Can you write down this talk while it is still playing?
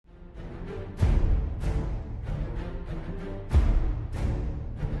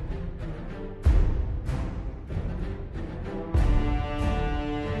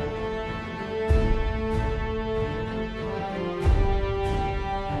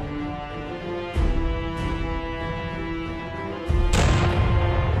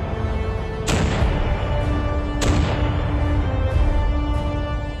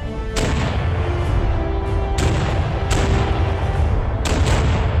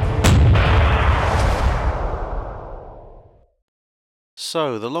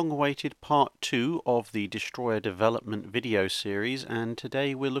So, the long-awaited part 2 of the Destroyer Development video series, and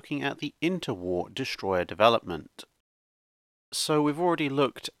today we're looking at the Interwar Destroyer Development. So, we've already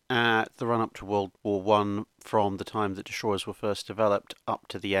looked at the run-up to World War I from the time that destroyers were first developed up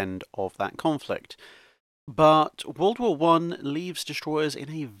to the end of that conflict. But World War I leaves destroyers in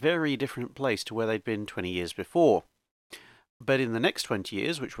a very different place to where they'd been 20 years before. But in the next 20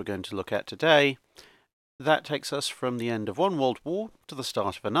 years, which we're going to look at today, that takes us from the end of one World War to the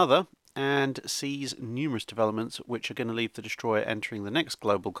start of another, and sees numerous developments which are going to leave the destroyer entering the next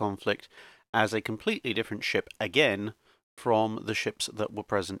global conflict as a completely different ship again from the ships that were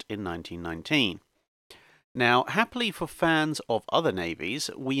present in 1919. Now, happily for fans of other navies,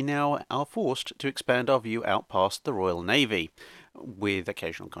 we now are forced to expand our view out past the Royal Navy, with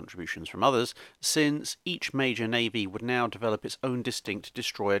occasional contributions from others, since each major navy would now develop its own distinct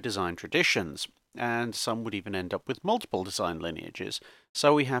destroyer design traditions, and some would even end up with multiple design lineages,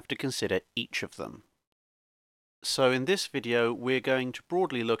 so we have to consider each of them. So in this video, we're going to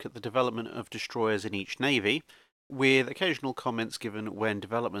broadly look at the development of destroyers in each navy, with occasional comments given when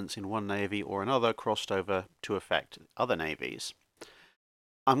developments in one navy or another crossed over to affect other navies.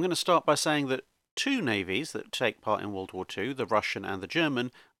 I'm going to start by saying that two navies that take part in World War II, the Russian and the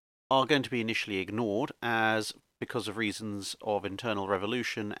German, are going to be initially ignored as, because of reasons of internal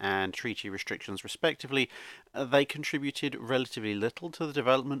revolution and treaty restrictions respectively, they contributed relatively little to the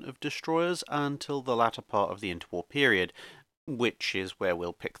development of destroyers until the latter part of the interwar period, which is where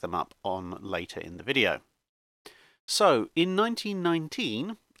we'll pick them up on later in the video. So, in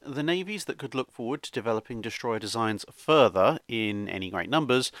 1919, the navies that could look forward to developing destroyer designs further in any great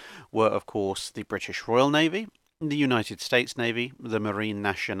numbers were, of course, the British Royal Navy, the United States Navy, the Marine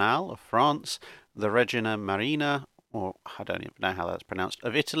Nationale of France, the Regina Marina, or I don't even know how that's pronounced,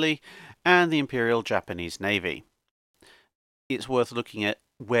 of Italy, and the Imperial Japanese Navy. It's worth looking at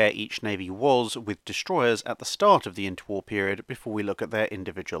where each navy was with destroyers at the start of the interwar period before we look at their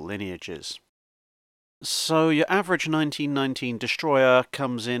individual lineages. So your average 1919 destroyer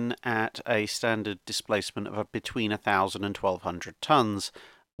comes in at a standard displacement of between 1,000 and 1,200 tons,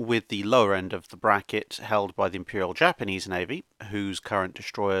 with the lower end of the bracket held by the Imperial Japanese Navy, whose current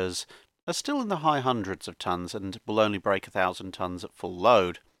destroyers are still in the high hundreds of tons and will only break 1,000 tons at full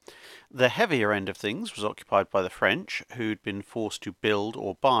load. The heavier end of things was occupied by the French, who'd been forced to build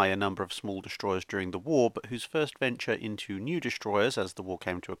or buy a number of small destroyers during the war, but whose first venture into new destroyers as the war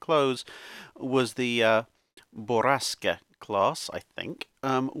came to a close was the Borrasca class, I think,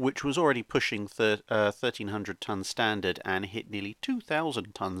 which was already pushing 1,300 ton standard and hit nearly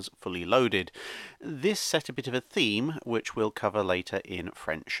 2,000 tons fully loaded. This set a bit of a theme, which we'll cover later in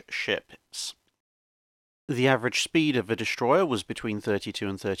French ships. The average speed of a destroyer was between 32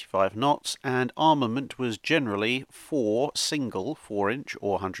 and 35 knots, and armament was generally 4 single 4-inch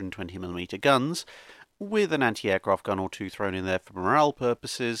or 120mm guns, with an anti-aircraft gun or two thrown in there for morale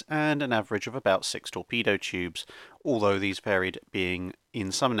purposes, and an average of about 6 torpedo tubes, although these varied, being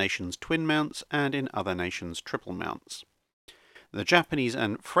in some nations twin mounts and in other nations triple mounts. The Japanese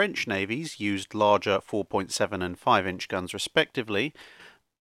and French navies used larger 4.7 and 5-inch guns respectively,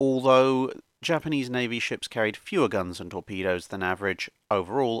 although Japanese Navy ships carried fewer guns and torpedoes than average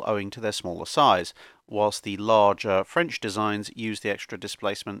overall owing to their smaller size, whilst the larger French designs used the extra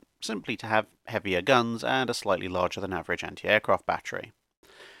displacement simply to have heavier guns and a slightly larger than average anti-aircraft battery.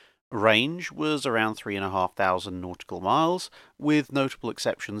 Range was around 3,500 nautical miles, with notable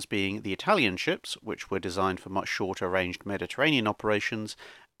exceptions being the Italian ships, which were designed for much shorter ranged Mediterranean operations,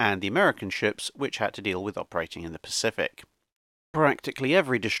 and the American ships, which had to deal with operating in the Pacific. Practically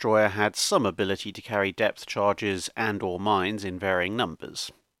every destroyer had some ability to carry depth charges and/or mines in varying numbers.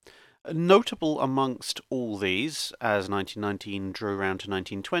 Notable amongst all these, as 1919 drew round to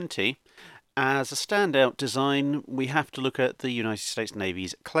 1920, as a standout design, we have to look at the United States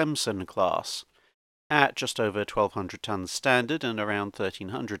Navy's Clemson class. At just over 1,200 tons standard and around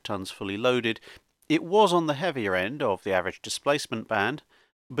 1,300 tons fully loaded, it was on the heavier end of the average displacement band,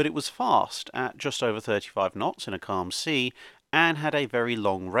 but it was fast at just over 35 knots in a calm sea, and had a very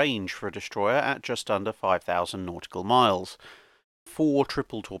long range for a destroyer at just under 5,000 nautical miles. 4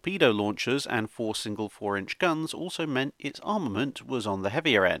 triple torpedo launchers and 4 single 4-inch guns also meant its armament was on the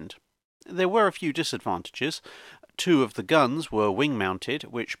heavier end. There were a few disadvantages. 2 of the guns were wing-mounted,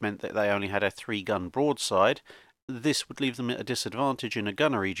 which meant that they only had a 3-gun broadside. This would leave them at a disadvantage in a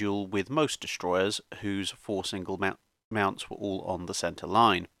gunnery duel with most destroyers, whose 4 single mounts were all on the centre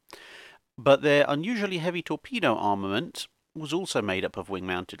line. But their unusually heavy torpedo armament was also made up of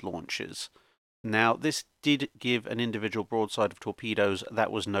wing-mounted launchers. Now, this did give an individual broadside of torpedoes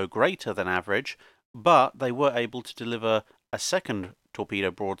that was no greater than average, but they were able to deliver a second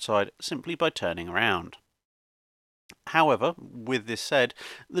torpedo broadside simply by turning around. However, with this said,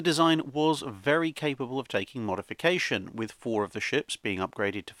 the design was very capable of taking modification, with 4 of the ships being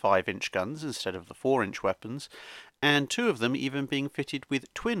upgraded to 5-inch guns instead of the 4-inch weapons, and 2 of them even being fitted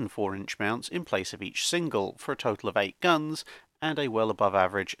with twin 4-inch mounts in place of each single, for a total of 8 guns and a well above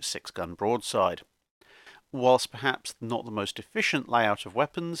average 6-gun broadside. Whilst perhaps not the most efficient layout of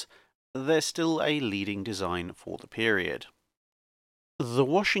weapons, they're still a leading design for the period. The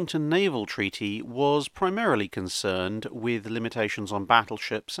Washington Naval Treaty was primarily concerned with limitations on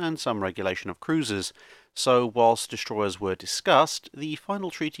battleships and some regulation of cruisers, so whilst destroyers were discussed, the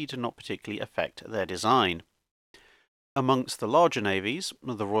final treaty did not particularly affect their design. Amongst the larger navies,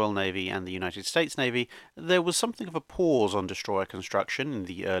 the Royal Navy and the United States Navy, there was something of a pause on destroyer construction in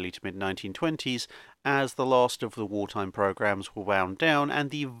the early to mid-1920s as the last of the wartime programs were wound down and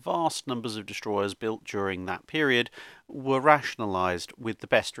the vast numbers of destroyers built during that period were rationalized with the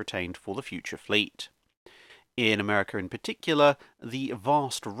best retained for the future fleet. In America in particular, the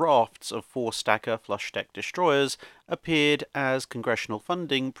vast rafts of 4-stacker flush-deck destroyers appeared as congressional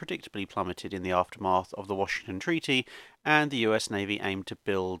funding predictably plummeted in the aftermath of the Washington Treaty, and the US Navy aimed to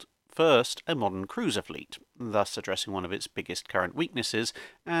build first a modern cruiser fleet, thus addressing one of its biggest current weaknesses,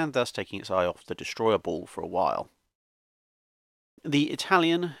 and thus taking its eye off the destroyer ball for a while. The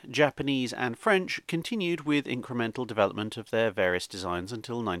Italian, Japanese, and French continued with incremental development of their various designs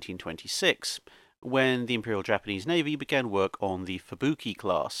until 1926, when the Imperial Japanese Navy began work on the Fubuki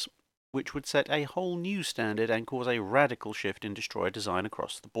class, which would set a whole new standard and cause a radical shift in destroyer design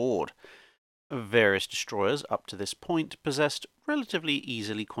across the board. Various destroyers up to this point possessed relatively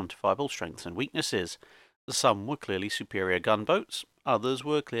easily quantifiable strengths and weaknesses. Some were clearly superior gunboats, others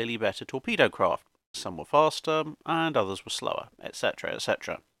were clearly better torpedo craft, some were faster, and others were slower, etc.,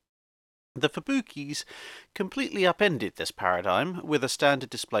 etc. The Fubukis completely upended this paradigm. With a standard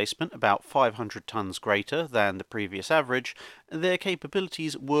displacement about 500 tons greater than the previous average, their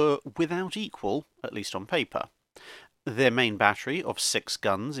capabilities were without equal, at least on paper. Their main battery of 6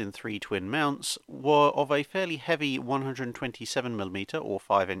 guns in 3 twin mounts were of a fairly heavy 127mm or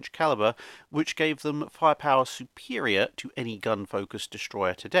 5-inch caliber, which gave them firepower superior to any gun-focused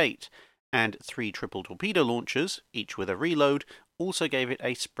destroyer to date, and 3 triple torpedo launchers, each with a reload, also gave it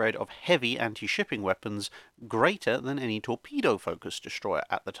a spread of heavy anti-shipping weapons greater than any torpedo-focused destroyer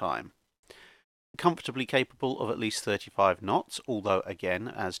at the time. Comfortably capable of at least 35 knots, although again,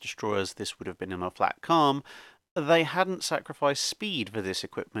 as destroyers this would have been in a flat calm, they hadn't sacrificed speed for this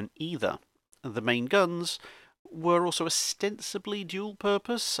equipment either. The main guns were also ostensibly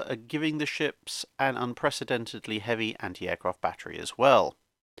dual-purpose, giving the ships an unprecedentedly heavy anti-aircraft battery as well.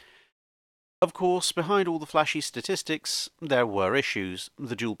 Of course, behind all the flashy statistics, there were issues.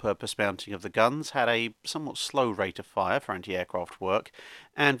 The dual-purpose mounting of the guns had a somewhat slow rate of fire for anti-aircraft work,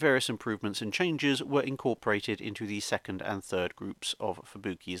 and various improvements and changes were incorporated into the second and third groups of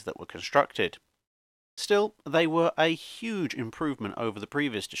Fubukis that were constructed. Still, they were a huge improvement over the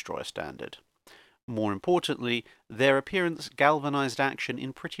previous destroyer standard. More importantly, their appearance galvanized action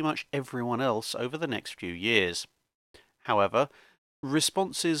in pretty much everyone else over the next few years. However,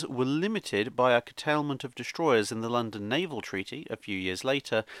 responses were limited by a curtailment of destroyers in the London Naval Treaty a few years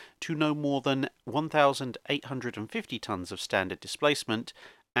later to no more than 1,850 tons of standard displacement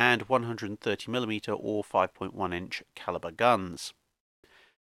and 130mm or 5.1-inch caliber guns.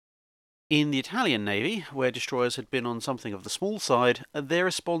 In the Italian Navy, where destroyers had been on something of the small side, their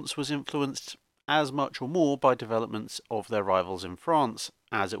response was influenced as much or more by developments of their rivals in France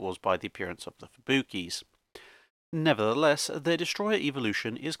as it was by the appearance of the Fubukis. Nevertheless, their destroyer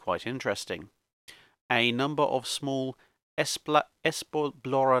evolution is quite interesting. A number of small esploratori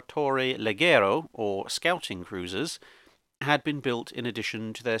leggero, or scouting cruisers, had been built in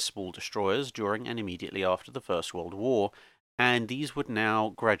addition to their small destroyers during and immediately after the First World War, and these would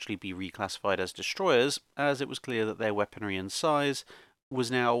now gradually be reclassified as destroyers, as it was clear that their weaponry and size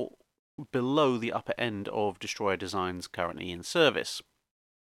was now below the upper end of destroyer designs currently in service.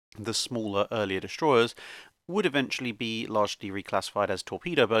 The smaller, earlier destroyers would eventually be largely reclassified as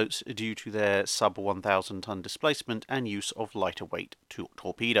torpedo boats due to their sub-1,000-ton displacement and use of lighter weight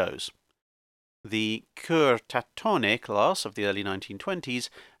torpedoes. The Curtatone class of the early 1920s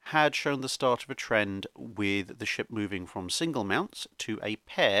had shown the start of a trend, with the ship moving from single mounts to a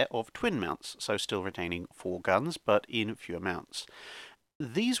pair of twin mounts, so still retaining 4 guns but in fewer mounts.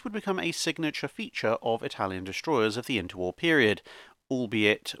 These would become a signature feature of Italian destroyers of the interwar period,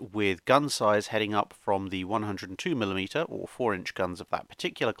 albeit with gun size heading up from the 102mm or 4-inch guns of that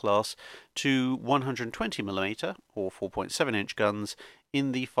particular class to 120mm or 4.7-inch guns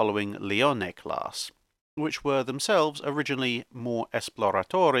in the following Lione class. which were themselves originally more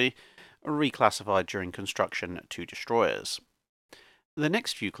esploratori, reclassified during construction to destroyers. The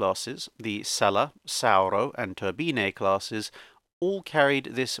next few classes, the Sella, Sauro, and Turbine classes, all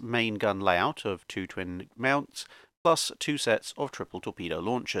carried this main gun layout of two twin mounts, plus two sets of triple torpedo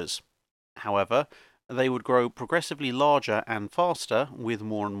launchers. However, they would grow progressively larger and faster, with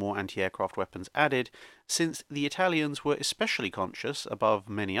more and more anti-aircraft weapons added, since the Italians were especially conscious, above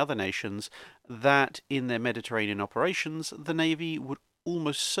many other nations, that in their Mediterranean operations the Navy would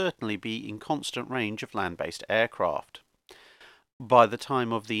almost certainly be in constant range of land-based aircraft. By the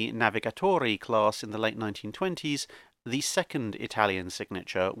time of the Navigatori class in the late 1920s, the second Italian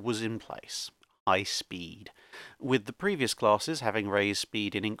signature was in place: high speed. With the previous classes having raised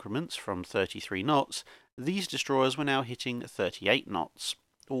speed in increments from 33 knots, these destroyers were now hitting 38 knots,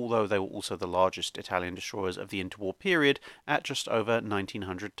 although they were also the largest Italian destroyers of the interwar period at just over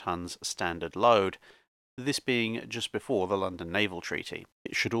 1,900 tons standard load, this being just before the London Naval Treaty.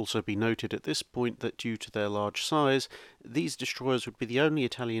 It should also be noted at this point that due to their large size, these destroyers would be the only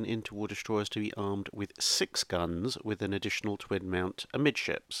Italian interwar destroyers to be armed with 6 guns with an additional twin mount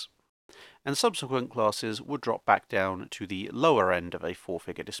amidships, and subsequent classes would drop back down to the lower end of a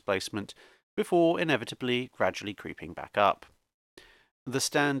 4-figure displacement, before inevitably gradually creeping back up. The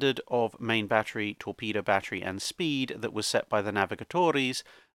standard of main battery, torpedo battery, and speed that was set by the Navigatories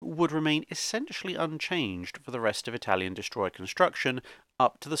would remain essentially unchanged for the rest of Italian destroyer construction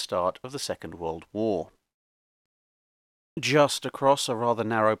up to the start of the Second World War. Just across a rather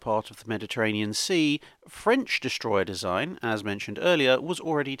narrow part of the Mediterranean Sea, French destroyer design, as mentioned earlier, was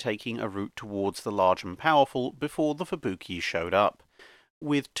already taking a route towards the large and powerful before the Fubuki showed up,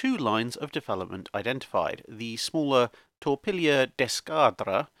 with 2 lines of development identified. The smaller Torpille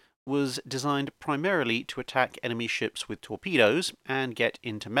d'Escadre was designed primarily to attack enemy ships with torpedoes and get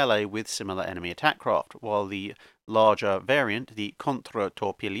into melee with similar enemy attack craft, while the larger variant, the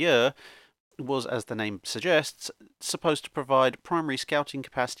Contre-Torpilleur, was, as the name suggests, supposed to provide primary scouting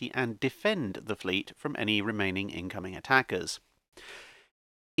capacity and defend the fleet from any remaining incoming attackers.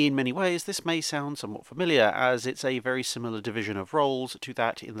 In many ways, this may sound somewhat familiar, as it's a very similar division of roles to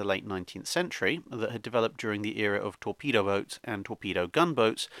that in the late 19th century that had developed during the era of torpedo boats and torpedo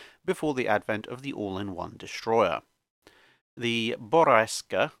gunboats before the advent of the all-in-one destroyer. The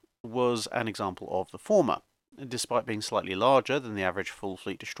Borrasca was an example of the former, despite being slightly larger than the average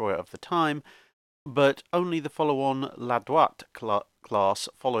full-fleet destroyer of the time, but only the follow-on La Droite class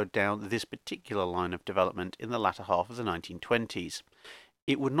followed down this particular line of development in the latter half of the 1920s.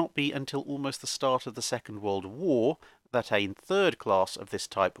 It would not be until almost the start of the Second World War that a third class of this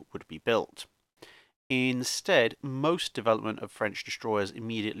type would be built. Instead, most development of French destroyers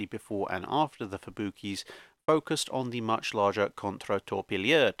immediately before and after the Fubukis focused on the much larger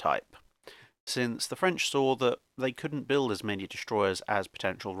Contre-Torpilleur type, since the French saw that they couldn't build as many destroyers as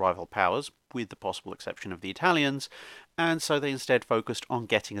potential rival powers, with the possible exception of the Italians, and so they instead focused on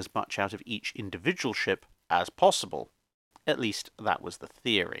getting as much out of each individual ship as possible. At least that was the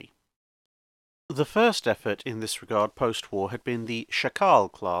theory. The first effort in this regard post-war had been the Chacal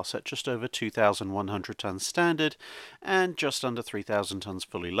class at just over 2,100 tons standard and just under 3,000 tons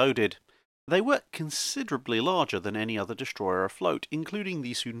fully loaded. They were considerably larger than any other destroyer afloat, including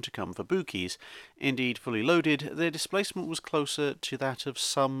the soon-to-come Fubukis. Indeed, fully loaded, their displacement was closer to that of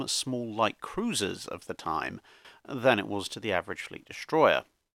some small light cruisers of the time than it was to the average fleet destroyer.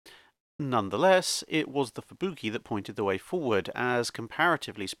 Nonetheless, it was the Fubuki that pointed the way forward, as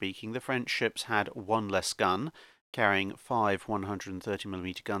comparatively speaking, the French ships had 1 less gun, carrying 5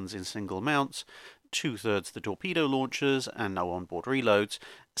 130mm guns in single mounts, 2/3 the torpedo launchers and no onboard reloads,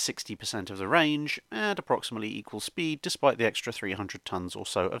 60% of the range, and approximately equal speed despite the extra 300 tons or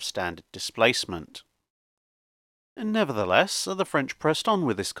so of standard displacement. Nevertheless, the French pressed on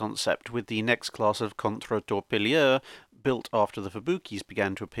with this concept, with the next class of Contre-Torpilleur, built after the Fubukis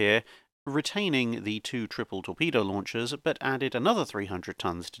began to appear, retaining the 2 triple torpedo launchers, but added another 300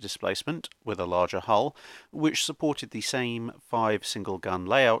 tons to displacement, with a larger hull, which supported the same 5 single-gun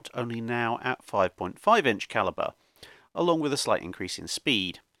layout, only now at 5.5-inch caliber, along with a slight increase in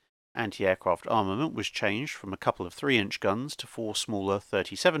speed. Anti-aircraft armament was changed from a couple of 3-inch guns to 4 smaller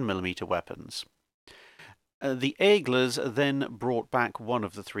 37mm weapons. The Aigles then brought back one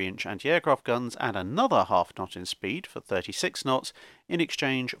of the 3-inch anti-aircraft guns and another half-knot in speed for 36 knots in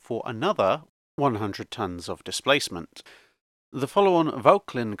exchange for another 100 tons of displacement. The follow-on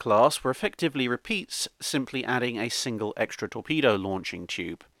Vauquelin class were effectively repeats, simply adding a single extra torpedo launching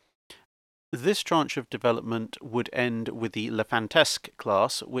tube. This tranche of development would end with the Lefantesque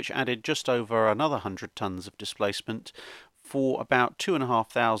class, which added just over another 100 tons of displacement for about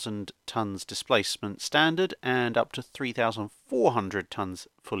 2,500 tons displacement standard and up to 3,400 tons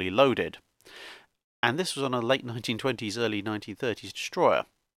fully loaded. And this was on a late 1920s, early 1930s destroyer.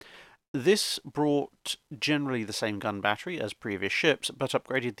 This brought generally the same gun battery as previous ships, but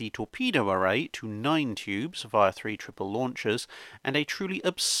upgraded the torpedo array to 9 tubes via 3 triple launchers and a truly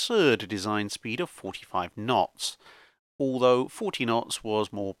absurd design speed of 45 knots, although 40 knots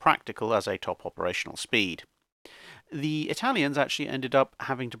was more practical as a top operational speed. The Italians actually ended up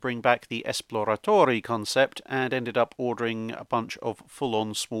having to bring back the Esploratori concept and ended up ordering a bunch of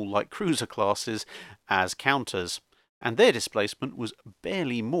full-on small light cruiser classes as counters, and their displacement was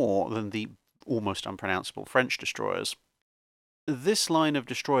barely more than the almost unpronounceable French destroyers. This line of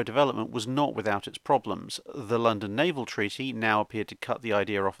destroyer development was not without its problems. The London Naval Treaty now appeared to cut the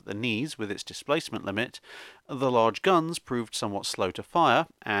idea off at the knees with its displacement limit. The large guns proved somewhat slow to fire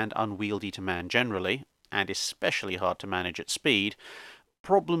and unwieldy to man generally, and especially hard to manage at speed.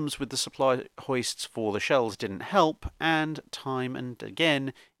 Problems with the supply hoists for the shells didn't help, and time and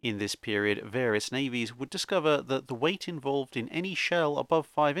again in this period various navies would discover that the weight involved in any shell above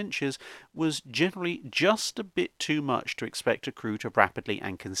 5 inches was generally just a bit too much to expect a crew to rapidly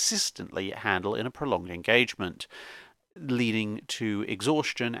and consistently handle in a prolonged engagement, leading to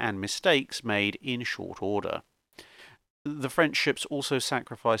exhaustion and mistakes made in short order. The French ships also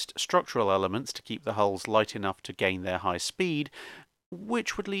sacrificed structural elements to keep the hulls light enough to gain their high speed,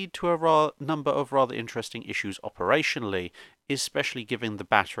 which would lead to a number of rather interesting issues operationally, especially given the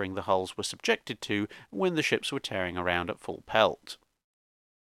battering the hulls were subjected to when the ships were tearing around at full pelt.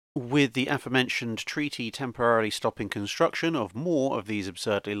 With the aforementioned treaty temporarily stopping construction of more of these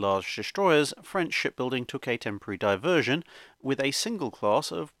absurdly large destroyers, French shipbuilding took a temporary diversion with a single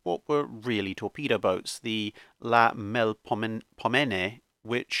class of what were really torpedo boats, the La Melpomene,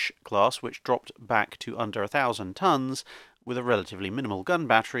 which dropped back to under 1,000 tons with a relatively minimal gun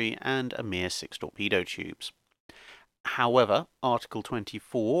battery and a mere 6 torpedo tubes. However, Article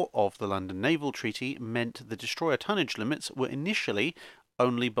 24 of the London Naval Treaty meant the destroyer tonnage limits were initially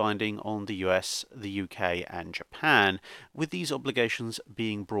only binding on the US, the UK and Japan, with these obligations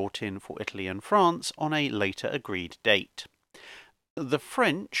being brought in for Italy and France on a later agreed date. The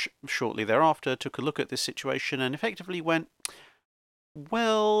French, shortly thereafter, took a look at this situation and effectively went,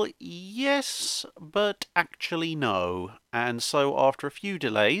 well, yes, but actually no. And so after a few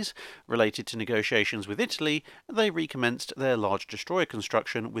delays related to negotiations with Italy, they recommenced their large destroyer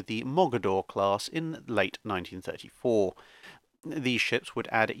construction with the Mogador class in late 1934. These ships would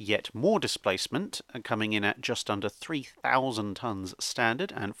add yet more displacement, coming in at just under 3,000 tons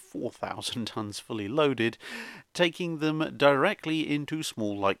standard and 4,000 tons fully loaded, taking them directly into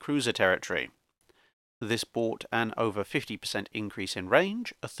small light cruiser territory. This brought an over 50% increase in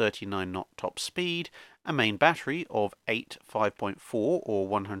range, a 39-knot top speed, a main battery of 8 5.4 or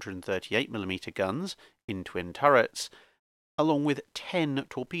 138mm guns in twin turrets, along with 10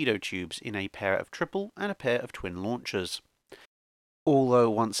 torpedo tubes in a pair of triple and a pair of twin launchers. Although,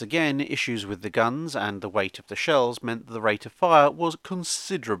 once again, issues with the guns and the weight of the shells meant the rate of fire was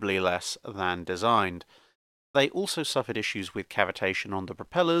considerably less than designed. They also suffered issues with cavitation on the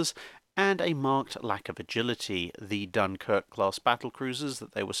propellers and a marked lack of agility. The Dunkirk-class battlecruisers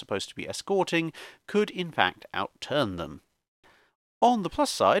that they were supposed to be escorting could in fact outturn them. On the plus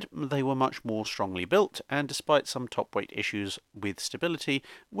side, they were much more strongly built, and despite some top-weight issues with stability,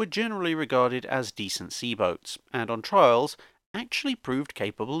 were generally regarded as decent seaboats, and on trials actually proved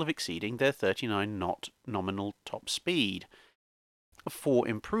capable of exceeding their 39-knot nominal top speed. 4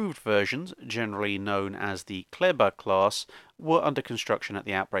 improved versions, generally known as the Kleber class, were under construction at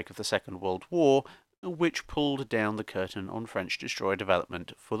the outbreak of the Second World War, which pulled down the curtain on French destroyer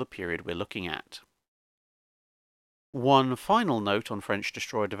development for the period we're looking at. One final note on French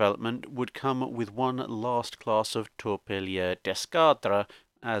destroyer development would come with one last class of torpillier d'escadre,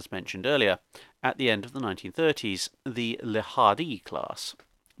 as mentioned earlier, at the end of the 1930s, the Le Hardy class.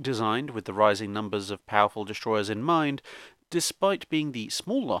 Designed with the rising numbers of powerful destroyers in mind, despite being the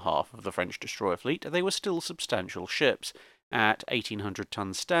smaller half of the French destroyer fleet, they were still substantial ships, at 1,800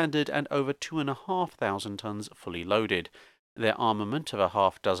 tons standard and over 2,500 tons fully loaded. Their armament of a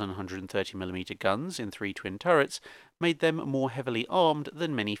half-dozen 130mm guns in 3 twin turrets made them more heavily armed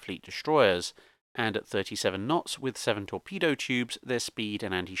than many fleet destroyers, and at 37 knots with 7 torpedo tubes, their speed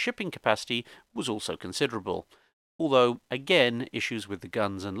and anti-shipping capacity was also considerable, although, again, issues with the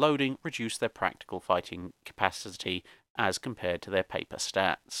guns and loading reduced their practical fighting capacity as compared to their paper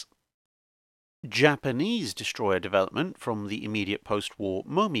stats. Japanese destroyer development from the immediate post-war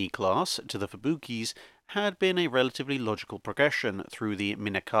Momi class to the Fubukis had been a relatively logical progression through the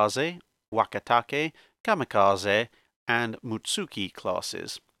Minakaze, Wakatake, Kamikaze, and Mutsuki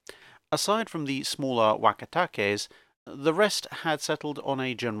classes. Aside from the smaller Wakatakes, the rest had settled on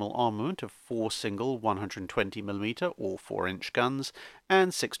a general armament of 4 single 120mm or 4-inch guns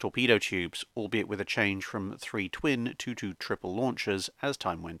and 6 torpedo tubes, albeit with a change from 3 twin to 2 triple launchers as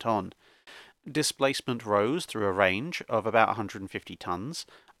time went on. Displacement rose through a range of about 150 tons,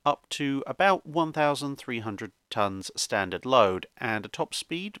 up to about 1,300 tons standard load, and a top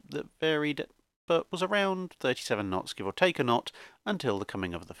speed that varied but was around 37 knots, give or take a knot, until the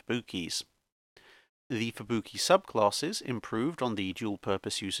coming of the Fubukis. The Fubuki subclasses improved on the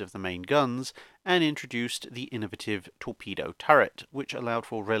dual-purpose use of the main guns and introduced the innovative torpedo turret, which allowed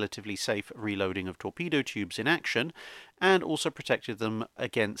for relatively safe reloading of torpedo tubes in action and also protected them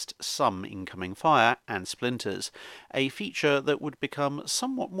against some incoming fire and splinters, a feature that would become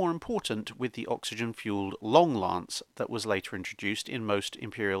somewhat more important with the oxygen-fueled Long Lance that was later introduced in most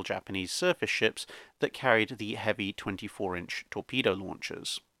Imperial Japanese surface ships that carried the heavy 24-inch torpedo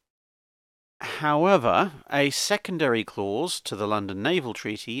launchers. However, a secondary clause to the London Naval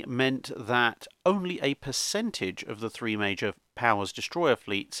Treaty meant that only a percentage of the 3 major powers' destroyer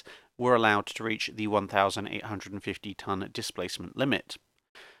fleets were allowed to reach the 1,850-ton displacement limit.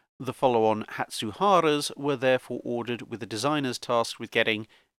 The follow-on Hatsuharas were therefore ordered with the designers tasked with getting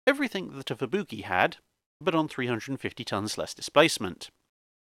everything that a Fubuki had, but on 350 tons less displacement,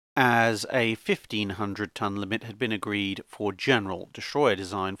 as a 1,500-ton limit had been agreed for general destroyer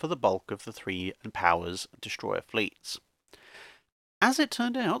design for the bulk of the 3 powers' destroyer fleets. As it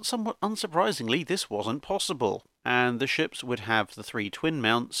turned out, somewhat unsurprisingly, this wasn't possible, and the ships would have the 3 twin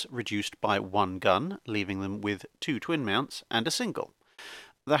mounts reduced by 1 gun, leaving them with 2 twin mounts and a single.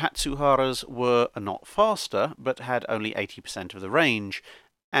 The Hatsuharas were a knot faster, but had only 80% of the range,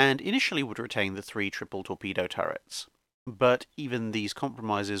 and initially would retain the 3 triple torpedo turrets. But even these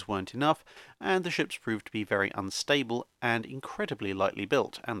compromises weren't enough, and the ships proved to be very unstable and incredibly lightly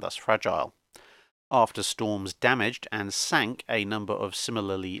built, and thus fragile. After storms damaged and sank a number of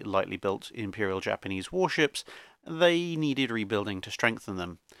similarly lightly built Imperial Japanese warships, they needed rebuilding to strengthen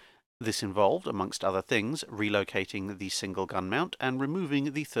them. This involved, amongst other things, relocating the single gun mount and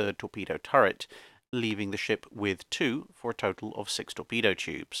removing the 3rd torpedo turret, leaving the ship with 2 for a total of 6 torpedo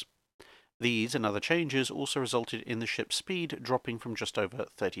tubes. These and other changes also resulted in the ship's speed dropping from just over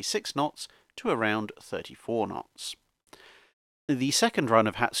 36 knots to around 34 knots. The second run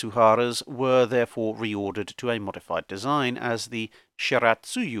of Hatsuharas were therefore reordered to a modified design as the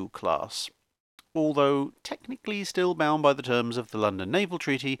Shiratsuyu class. Although technically still bound by the terms of the London Naval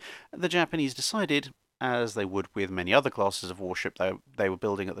Treaty, the Japanese decided, as they would with many other classes of warship they were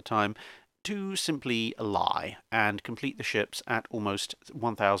building at the time, to simply lie and complete the ships at almost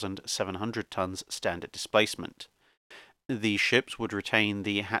 1,700 tons standard displacement. These ships would retain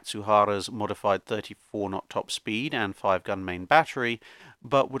the Hatsuhara's modified 34-knot top speed and 5-gun main battery,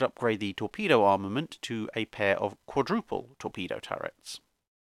 but would upgrade the torpedo armament to a pair of quadruple torpedo turrets.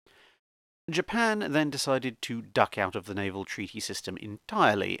 Japan then decided to duck out of the naval treaty system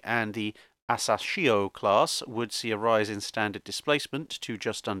entirely, and the Asashio class would see a rise in standard displacement to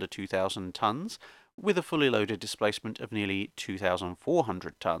just under 2,000 tons, with a fully loaded displacement of nearly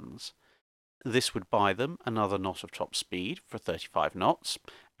 2,400 tons. This would buy them another knot of top speed for 35 knots,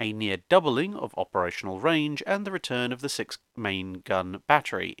 a near doubling of operational range, and the return of the 6 main gun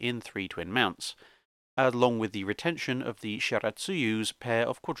battery in 3 twin mounts, along with the retention of the Shiratsuyu's pair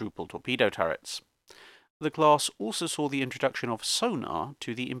of quadruple torpedo turrets. The class also saw the introduction of sonar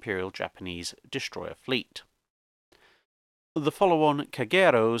to the Imperial Japanese destroyer fleet. The follow-on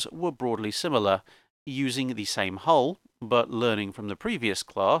Kageros were broadly similar, using the same hull, but learning from the previous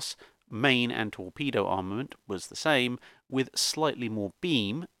class, main and torpedo armament was the same, with slightly more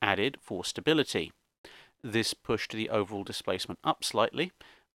beam added for stability. This pushed the overall displacement up slightly,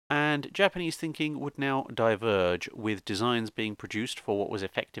 and Japanese thinking would now diverge, with designs being produced for what was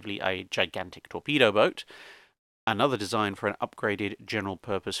effectively a gigantic torpedo boat, another design for an upgraded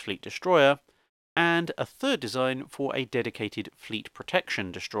general-purpose fleet destroyer, and a third design for a dedicated fleet protection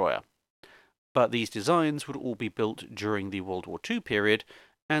destroyer. But these designs would all be built during the World War II period,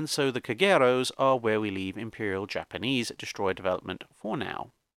 and so the Kageros are where we leave Imperial Japanese destroyer development for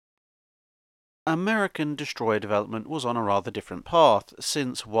now. American destroyer development was on a rather different path,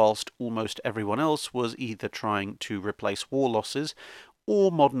 since whilst almost everyone else was either trying to replace war losses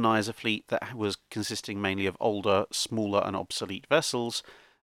or modernise a fleet that was consisting mainly of older, smaller and obsolete vessels,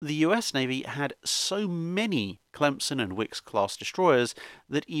 the US Navy had so many Clemson and Wicks-class destroyers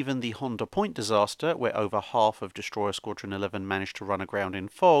that even the Honda Point disaster, where over half of Destroyer Squadron 11 managed to run aground in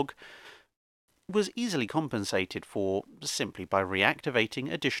fog, was easily compensated for simply by reactivating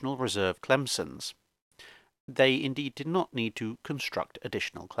additional reserve Clemsons. they indeed did not need to construct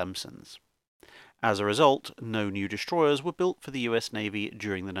additional Clemsons. As a result, no new destroyers were built for the US Navy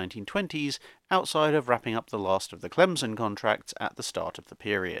during the 1920s, outside of wrapping up the last of the Clemson contracts at the start of the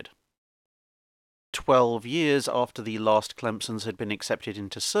period. 12 years after the last Clemsons had been accepted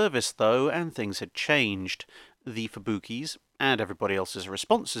into service, though, and things had changed. The Fubukis, and everybody else's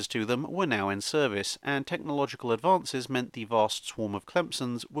responses to them, were now in service, and technological advances meant the vast swarm of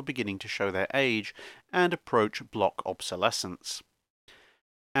Clemsons were beginning to show their age and approach block obsolescence.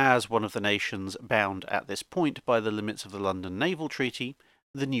 As one of the nations bound at this point by the limits of the London Naval Treaty,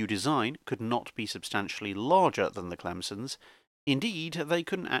 the new design could not be substantially larger than the Clemsons. Indeed, they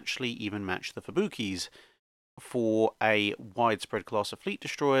couldn't actually even match the Fubukis. For a widespread class of fleet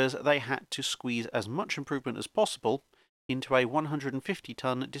destroyers, they had to squeeze as much improvement as possible into a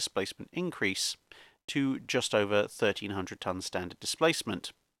 150-ton displacement increase to just over 1,300-ton standard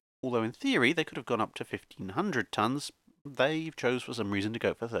displacement. Although in theory they could have gone up to 1,500 tons, they chose for some reason to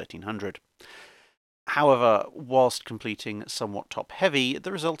go for 1,300. However, whilst completing somewhat top-heavy,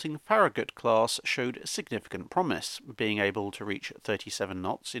 the resulting Farragut class showed significant promise, being able to reach 37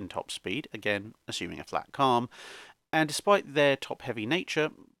 knots in top speed, again assuming a flat calm, and despite their top-heavy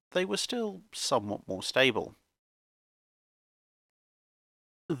nature, they were still somewhat more stable.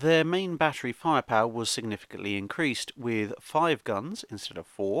 Their main battery firepower was significantly increased, with 5 guns instead of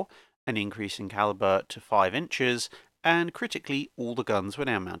 4, an increase in caliber to 5 inches, and critically, all the guns were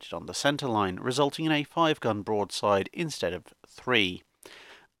now mounted on the centerline, resulting in a 5-gun broadside instead of 3.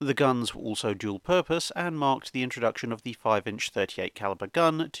 The guns were also dual-purpose and marked the introduction of the 5-inch 38 caliber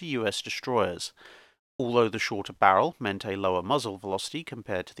gun to US destroyers. Although the shorter barrel meant a lower muzzle velocity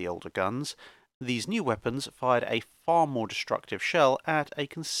compared to the older guns, these new weapons fired a far more destructive shell at a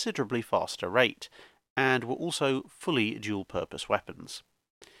considerably faster rate, and were also fully dual-purpose weapons.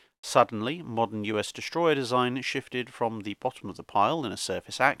 Suddenly, modern US destroyer design shifted from the bottom of the pile in a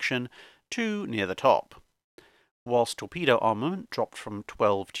surface action to near the top. Whilst torpedo armament dropped from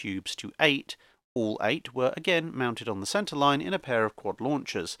 12 tubes to 8, all 8 were again mounted on the centerline in a pair of quad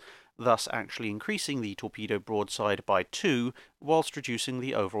launchers, thus actually increasing the torpedo broadside by 2, whilst reducing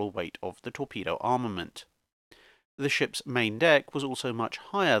the overall weight of the torpedo armament. The ship's main deck was also much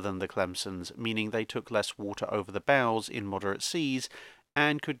higher than the Clemson's, meaning they took less water over the bows in moderate seas,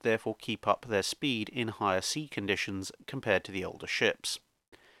 and could therefore keep up their speed in higher sea conditions compared to the older ships.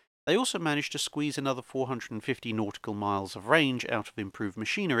 They also managed to squeeze another 450 nautical miles of range out of improved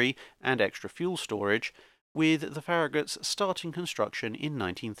machinery and extra fuel storage, with the Farraguts starting construction in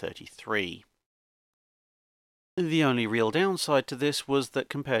 1933. The only real downside to this was that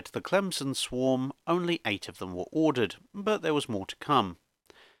compared to the Clemson swarm, only 8 of them were ordered, but there was more to come.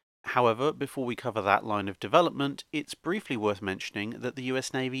 However, before we cover that line of development, it's briefly worth mentioning that the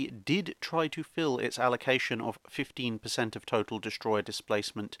US Navy did try to fill its allocation of 15% of total destroyer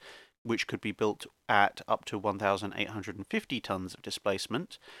displacement, which could be built at up to 1,850 tons of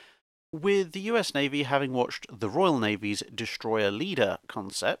displacement, with the US Navy having watched the Royal Navy's destroyer leader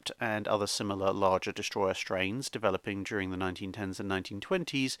concept and other similar larger destroyer strains developing during the 1910s and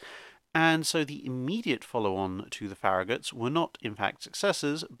 1920s, and so the immediate follow-on to the Farraguts were not in fact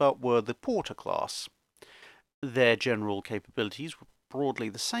successors, but were the Porter class. Their general capabilities were broadly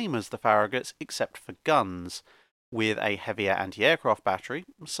the same as the Farraguts, except for guns, with a heavier anti-aircraft battery,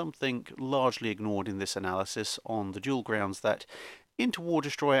 something largely ignored in this analysis on the dual grounds that interwar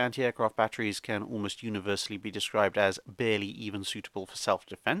destroyer anti-aircraft batteries can almost universally be described as barely even suitable for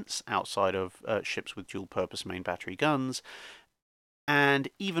self-defense outside of ships with dual-purpose main battery guns, and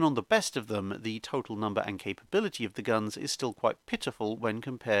even on the best of them, the total number and capability of the guns is still quite pitiful when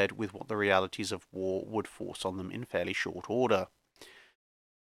compared with what the realities of war would force on them in fairly short order.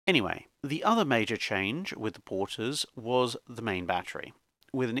 Anyway, the other major change with the Porters was the main battery,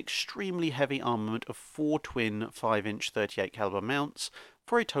 with an extremely heavy armament of 4 twin 5-inch 38 caliber mounts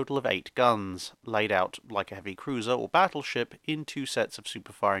for a total of 8 guns, laid out like a heavy cruiser or battleship in 2 sets of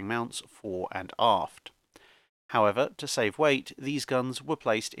superfiring mounts fore and aft. However, to save weight, these guns were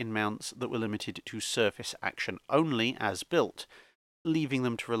placed in mounts that were limited to surface action only as built, leaving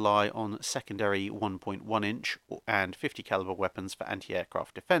them to rely on secondary 1.1-inch and 50 caliber weapons for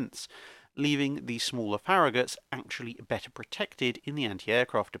anti-aircraft defense, leaving the smaller Farraguts actually better protected in the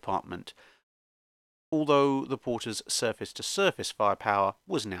anti-aircraft department, although the Porter's surface-to-surface firepower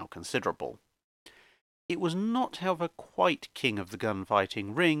was now considerable. It was not, however, quite king of the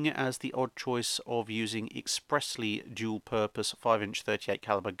gunfighting ring, as the odd choice of using expressly dual-purpose 5-inch 38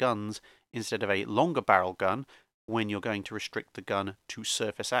 caliber guns instead of a longer barrel gun when you're going to restrict the gun to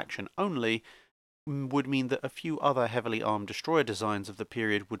surface action only would mean that a few other heavily armed destroyer designs of the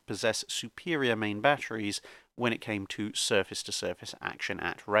period would possess superior main batteries when it came to surface-to-surface action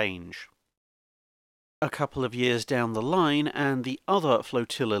at range. A couple of years down the line, and the other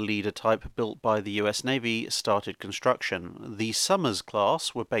flotilla leader type built by the US Navy started construction. The Summers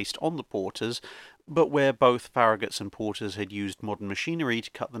class were based on the Porters, but where both Farragut's and Porters had used modern machinery to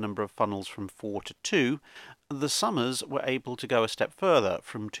cut the number of funnels from 4 to 2, the Summers were able to go a step further,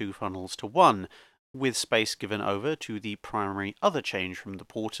 from 2 funnels to 1, with space given over to the primary other change from the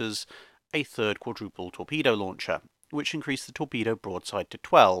Porters, a third quadruple torpedo launcher, which increased the torpedo broadside to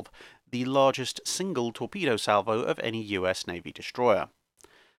 12, the largest single torpedo salvo of any US Navy destroyer.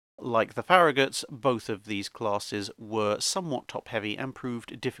 Like the Farraguts, both of these classes were somewhat top-heavy and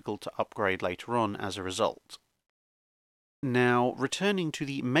proved difficult to upgrade later on as a result. Now, returning to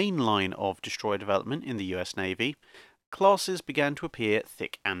the main line of destroyer development in the US Navy, classes began to appear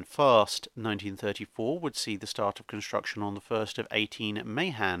thick and fast. 1934 would see the start of construction on the first of 18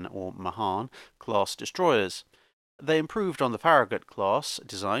 Mahan class destroyers. They improved on the Farragut class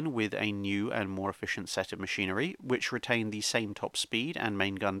design with a new and more efficient set of machinery, which retained the same top speed and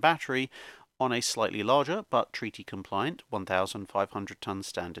main gun battery on a slightly larger but treaty-compliant 1,500-ton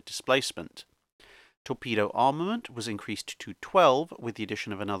standard displacement. Torpedo armament was increased to 12 with the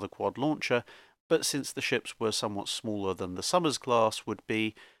addition of another quad launcher, but since the ships were somewhat smaller than the Summers class would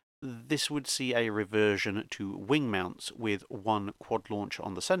be, this would see a reversion to wing mounts with one quad launcher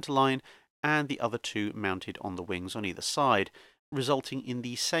on the centerline and the other 2 mounted on the wings on either side, resulting in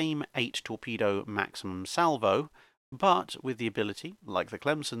the same 8 torpedo maximum salvo, but with the ability, like the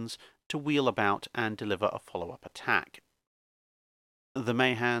Clemsons, to wheel about and deliver a follow-up attack. The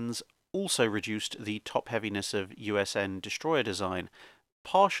Mahans also reduced the top heaviness of USN destroyer design,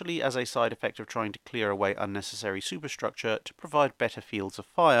 partially as a side effect of trying to clear away unnecessary superstructure to provide better fields of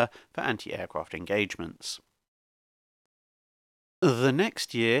fire for anti-aircraft engagements. The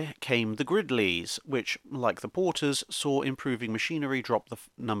next year came the Gridleys, which, like the Porters, saw improving machinery drop the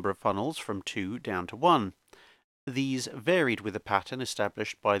number of funnels from 2 down to 1. These varied with the pattern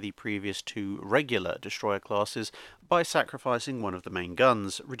established by the previous 2 regular destroyer classes by sacrificing one of the main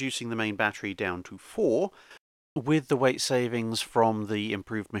guns, reducing the main battery down to 4, with the weight savings from the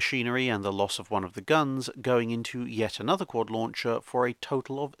improved machinery and the loss of one of the guns going into yet another quad launcher for a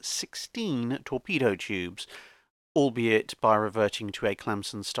total of 16 torpedo tubes, albeit by reverting to a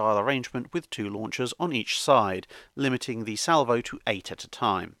Clemson-style arrangement with 2 launchers on each side, limiting the salvo to 8 at a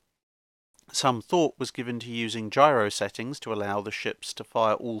time. Some thought was given to using gyro settings to allow the ships to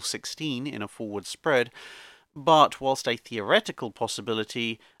fire all 16 in a forward spread, but whilst a theoretical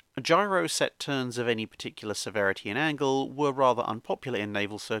possibility, gyro set turns of any particular severity and angle were rather unpopular in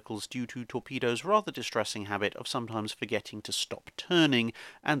naval circles due to torpedoes' rather distressing habit of sometimes forgetting to stop turning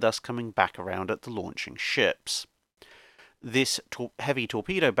and thus coming back around at the launching ships. This heavy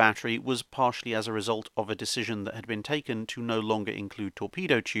torpedo battery was partially as a result of a decision that had been taken to no longer include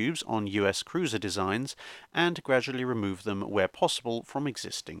torpedo tubes on US cruiser designs and gradually remove them where possible from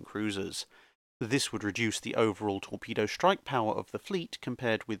existing cruisers. This would reduce the overall torpedo strike power of the fleet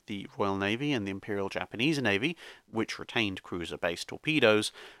compared with the Royal Navy and the Imperial Japanese Navy, which retained cruiser-based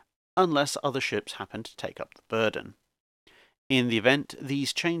torpedoes, unless other ships happened to take up the burden. In the event,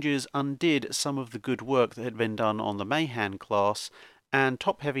 these changes undid some of the good work that had been done on the Mahan class, and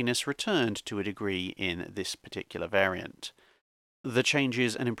top heaviness returned to a degree in this particular variant. The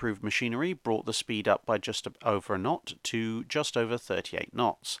changes and improved machinery brought the speed up by just over a knot to just over 38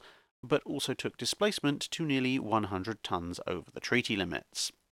 knots, but also took displacement to nearly 100 tons over the treaty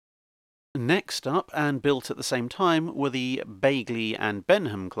limits. Next up, and built at the same time, were the Bagley and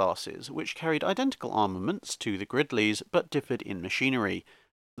Benham classes, which carried identical armaments to the Gridleys, but differed in machinery.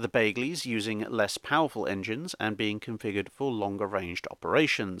 The Bagleys using less powerful engines and being configured for longer-ranged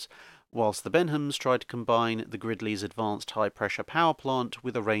operations, whilst the Benhams tried to combine the Gridley's advanced high-pressure power plant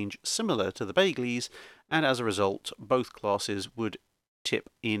with a range similar to the Bagleys, and as a result, both classes would tip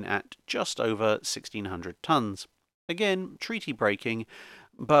in at just over 1,600 tons. Again, treaty breaking,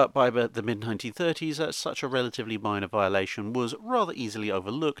 but by the mid-1930s, such a relatively minor violation was rather easily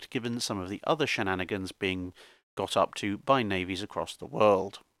overlooked given some of the other shenanigans being got up to by navies across the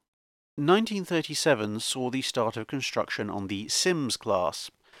world. 1937 saw the start of construction on the Sims class.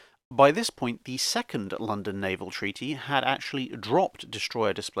 By this point, the second London Naval Treaty had actually dropped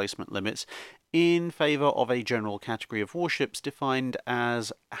destroyer displacement limits in favour of a general category of warships defined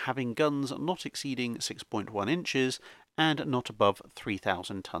as having guns not exceeding 6.1 inches and not above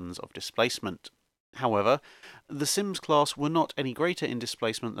 3,000 tons of displacement. However, the Sims class were not any greater in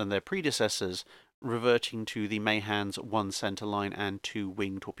displacement than their predecessors, reverting to the Mahan's 1 centerline and 2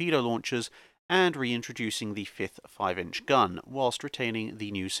 wing torpedo launchers, and reintroducing the fifth 5-inch gun, whilst retaining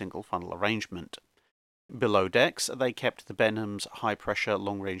the new single-funnel arrangement. Below decks, they kept the Benham's high-pressure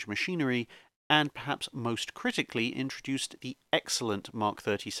long-range machinery, and perhaps most critically introduced the excellent Mark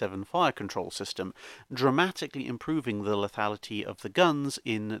 37 fire control system, dramatically improving the lethality of the guns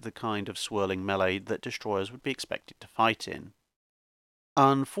in the kind of swirling melee that destroyers would be expected to fight in.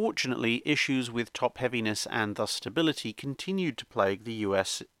 Unfortunately, issues with top heaviness and thus stability continued to plague the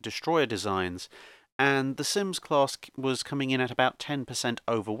US destroyer designs, and the Sims class was coming in at about 10%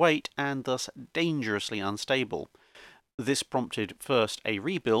 overweight and thus dangerously unstable. This prompted first a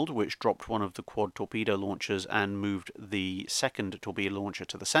rebuild, which dropped one of the quad torpedo launchers and moved the second torpedo launcher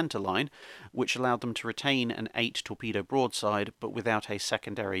to the center line, which allowed them to retain an 8 torpedo broadside but without a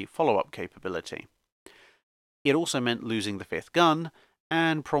secondary follow-up capability. It also meant losing the fifth gun,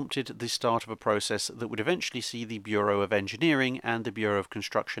 and prompted the start of a process that would eventually see the Bureau of Engineering and the Bureau of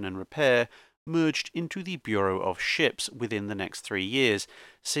Construction and Repair merged into the Bureau of Ships within the next 3 years,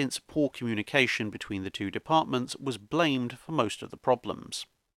 since poor communication between the two departments was blamed for most of the problems.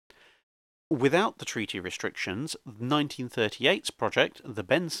 Without the treaty restrictions, 1938's project, the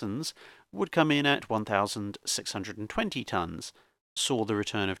Bensons, would come in at 1,620 tons, saw the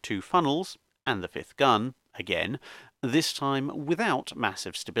return of 2 funnels, and the fifth gun, again, this time without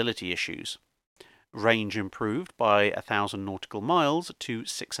massive stability issues. Range improved by 1,000 nautical miles to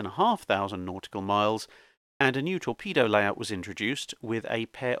 6,500 nautical miles, and a new torpedo layout was introduced with a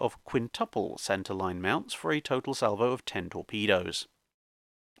pair of quintuple centerline mounts for a total salvo of 10 torpedoes.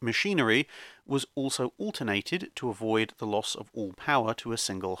 Machinery was also alternated to avoid the loss of all power to a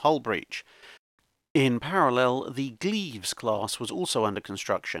single hull breach. In parallel, the Gleaves class was also under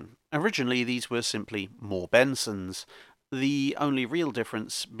construction. Originally, these were simply more Bensons, the only real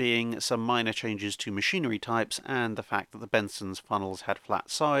difference being some minor changes to machinery types and the fact that the Benson's funnels had flat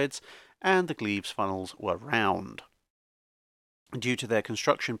sides and the Gleaves funnels were round. Due to their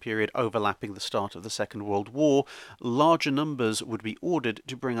construction period overlapping the start of the Second World War, larger numbers would be ordered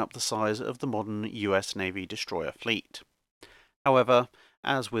to bring up the size of the modern US Navy destroyer fleet. However,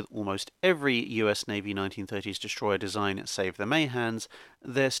 as with almost every US Navy 1930s destroyer design save the Mayhans,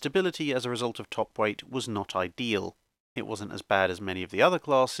 their stability as a result of top weight was not ideal. It wasn't as bad as many of the other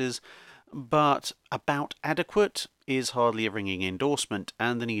classes, but about adequate is hardly a ringing endorsement,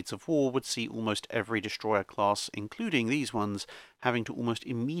 and the needs of war would see almost every destroyer class, including these ones, having to almost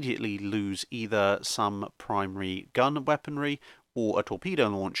immediately lose either some primary gun weaponry or a torpedo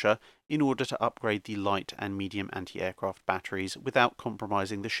launcher in order to upgrade the light and medium anti-aircraft batteries without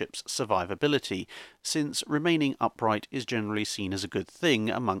compromising the ship's survivability, since remaining upright is generally seen as a good thing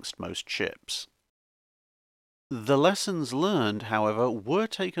amongst most ships. The lessons learned, however, were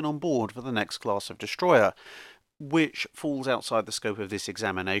taken on board for the next class of destroyer, which falls outside the scope of this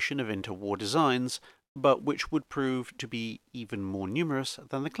examination of interwar designs, but which would prove to be even more numerous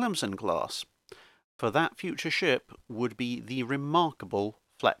than the Clemson class. For that future ship would be the remarkable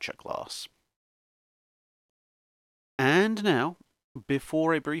Fletcher class. And now,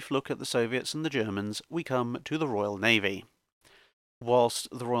 before a brief look at the Soviets and the Germans, we come to the Royal Navy. Whilst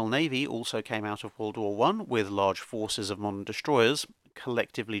the Royal Navy also came out of World War I with large forces of modern destroyers,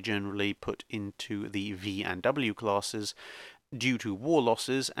 collectively generally put into the V and W classes, due to war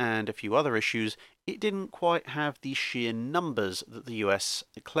losses and a few other issues, it didn't quite have the sheer numbers that the US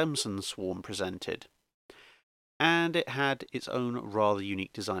Clemson swarm presented. And it had its own rather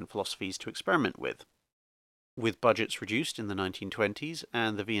unique design philosophies to experiment with. With budgets reduced in the 1920s,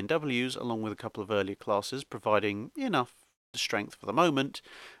 and the V&Ws, along with a couple of earlier classes, providing enough strength for the moment,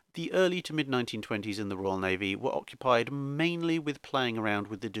 the early to mid-1920s in the Royal Navy were occupied mainly with playing around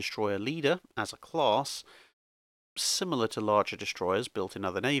with the destroyer leader as a class, similar to larger destroyers built in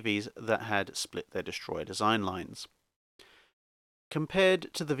other navies that had split their destroyer design lines.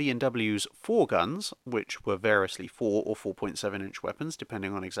 Compared to the V&W's 4 guns, which were variously 4 or 4.7-inch weapons,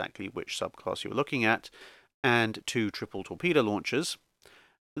 depending on exactly which subclass you were looking at, and 2 triple torpedo launchers,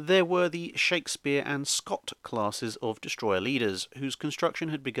 there were the Shakespeare and Scott classes of destroyer leaders, whose construction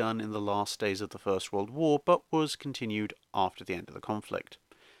had begun in the last days of the First World War, but was continued after the end of the conflict.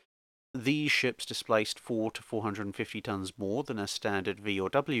 These ships displaced 4 to 450 tons more than a standard V or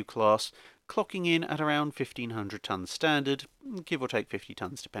W class, clocking in at around 1,500 tons standard, give or take 50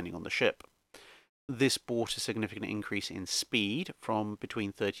 tons depending on the ship. This brought a significant increase in speed from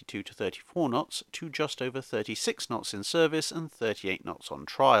between 32 to 34 knots to just over 36 knots in service and 38 knots on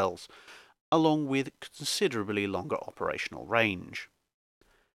trials, along with considerably longer operational range.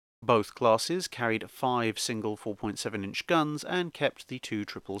 Both classes carried 5 single 4.7-inch guns and kept the 2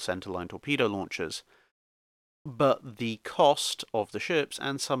 triple centerline torpedo launchers. But the cost of the ships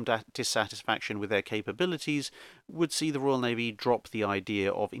and some dissatisfaction with their capabilities would see the Royal Navy drop the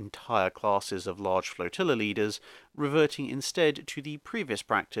idea of entire classes of large flotilla leaders, reverting instead to the previous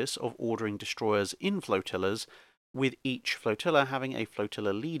practice of ordering destroyers in flotillas, with each flotilla having a flotilla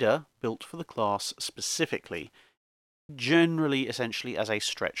leader built for the class specifically, generally essentially as a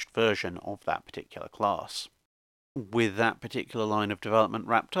stretched version of that particular class. With that particular line of development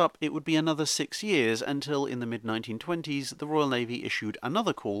wrapped up, it would be another 6 years until, in the mid-1920s, the Royal Navy issued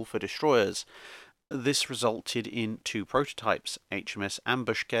another call for destroyers. This resulted in two prototypes, HMS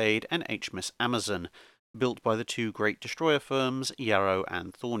Ambuscade and HMS Amazon, built by the two great destroyer firms Yarrow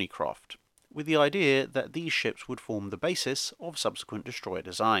and Thornycroft, with the idea that these ships would form the basis of subsequent destroyer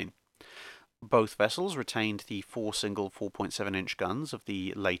design. Both vessels retained the four single 4.7-inch guns of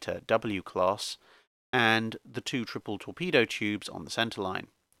the later W class, and the two triple torpedo tubes on the centerline,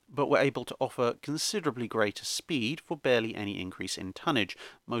 but were able to offer considerably greater speed for barely any increase in tonnage,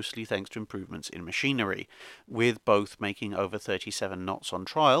 mostly thanks to improvements in machinery, with both making over 37 knots on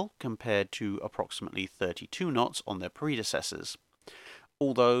trial compared to approximately 32 knots on their predecessors.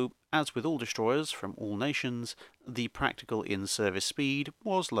 Although, as with all destroyers from all nations, the practical in-service speed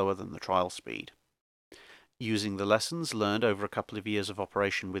was lower than the trial speed. Using the lessons learned over a couple of years of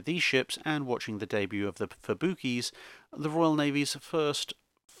operation with these ships and watching the debut of the Fubuki's, the Royal Navy's first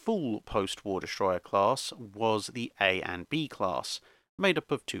full post-war destroyer class was the A and B class, made up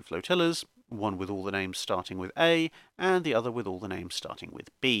of two flotillas, one with all the names starting with A and the other with all the names starting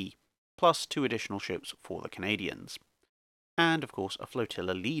with B, plus two additional ships for the Canadians. And, of course, a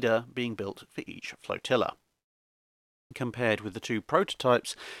flotilla leader being built for each flotilla. Compared with the two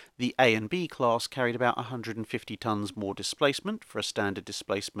prototypes, the A and B class carried about 150 tons more displacement for a standard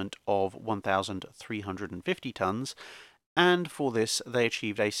displacement of 1,350 tons, and for this they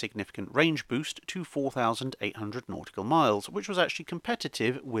achieved a significant range boost to 4,800 nautical miles, which was actually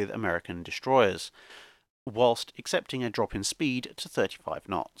competitive with American destroyers, whilst accepting a drop in speed to 35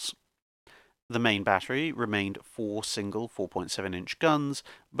 knots. The main battery remained four single 4.7-inch guns,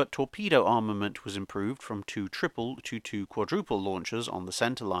 but torpedo armament was improved from two triple to two quadruple launchers on the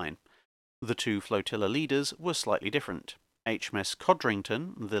centerline. The two flotilla leaders were slightly different. HMS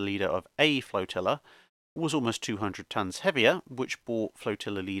Codrington, the leader of A flotilla, was almost 200 tons heavier, which bore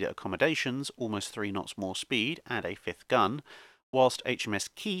flotilla leader accommodations, almost 3 knots more speed, and a fifth gun, whilst HMS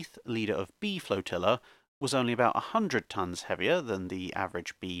Keith, leader of B flotilla, was only about 100 tons heavier than the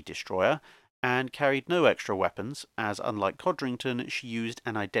average B destroyer, and carried no extra weapons, as unlike Codrington, she used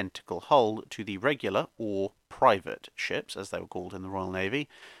an identical hull to the regular, or private, ships, as they were called in the Royal Navy.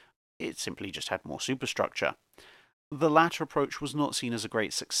 It simply just had more superstructure. The latter approach was not seen as a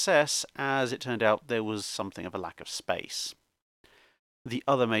great success, as it turned out there was something of a lack of space. The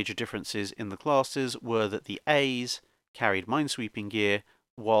other major differences in the classes were that the A's carried minesweeping gear,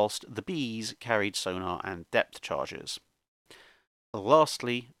 whilst the B's carried sonar and depth charges.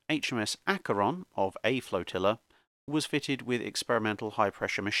 Lastly, HMS Acheron of A flotilla was fitted with experimental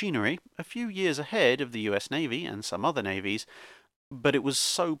high-pressure machinery, a few years ahead of the US Navy and some other navies, but it was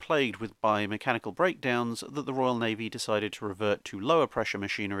so plagued with biomechanical breakdowns that the Royal Navy decided to revert to lower-pressure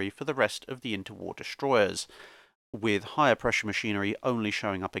machinery for the rest of the interwar destroyers, with higher-pressure machinery only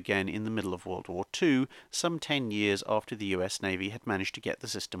showing up again in the middle of World War II, some 10 years after the US Navy had managed to get the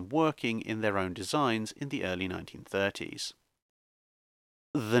system working in their own designs in the early 1930s.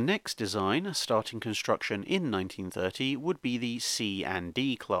 The next design, starting construction in 1930, would be the C and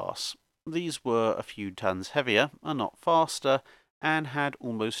D class. These were a few tons heavier, a knot faster, and had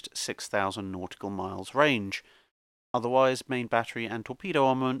almost 6,000 nautical miles range. Otherwise, main battery and torpedo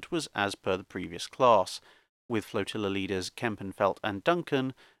armament was as per the previous class, with flotilla leaders Kempenfelt and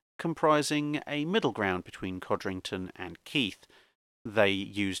Duncan comprising a middle ground between Codrington and Keith. They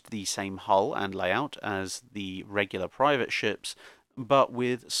used the same hull and layout as the regular private ships, but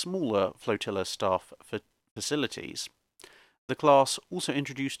with smaller flotilla staff facilities. The class also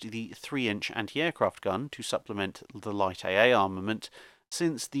introduced the 3-inch anti-aircraft gun to supplement the light AA armament,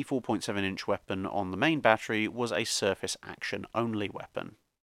 since the 4.7-inch weapon on the main battery was a surface action only weapon.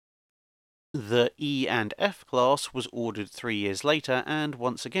 The E and F class was ordered 3 years later, and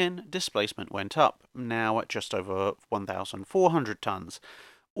once again displacement went up, now at just over 1,400 tons,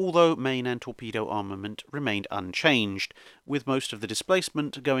 although main and torpedo armament remained unchanged, with most of the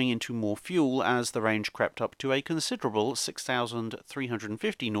displacement going into more fuel as the range crept up to a considerable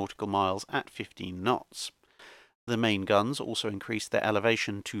 6,350 nautical miles at 15 knots. The main guns also increased their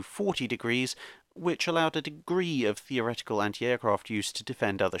elevation to 40 degrees, which allowed a degree of theoretical anti-aircraft use to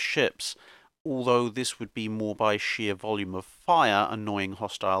defend other ships, although this would be more by sheer volume of fire annoying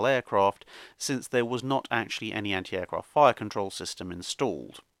hostile aircraft, since there was not actually any anti-aircraft fire control system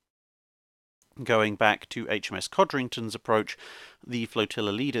installed. Going back to HMS Codrington's approach, the flotilla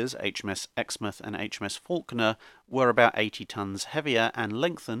leaders, HMS Exmouth and HMS Falconer, were about 80 tons heavier and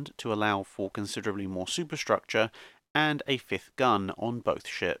lengthened to allow for considerably more superstructure and a fifth gun on both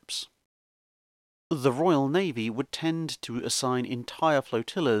ships. The Royal Navy would tend to assign entire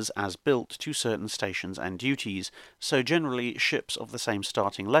flotillas as built to certain stations and duties, so generally ships of the same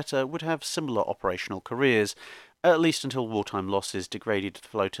starting letter would have similar operational careers, at least until wartime losses degraded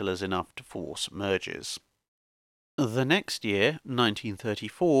flotillas enough to force mergers. The next year,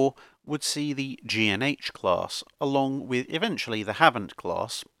 1934, would see the G&H class, along with eventually the Havant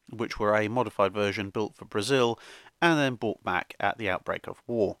class, which were a modified version built for Brazil and then brought back at the outbreak of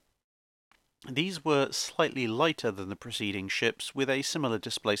war. These were slightly lighter than the preceding ships, with a similar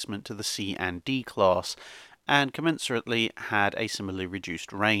displacement to the C and D class, and commensurately had a similarly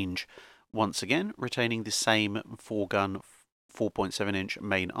reduced range, once again retaining the same 4-gun 4.7-inch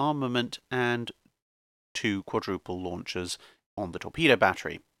main armament and 2 quadruple launchers on the torpedo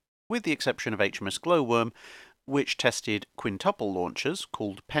battery, with the exception of HMS Glowworm, which tested quintuple launchers,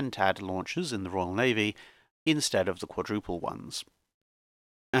 called pentad launchers in the Royal Navy, instead of the quadruple ones.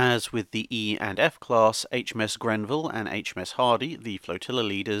 As with the E and F class, HMS Grenville and HMS Hardy, the flotilla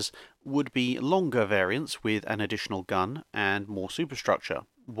leaders, would be longer variants with an additional gun and more superstructure,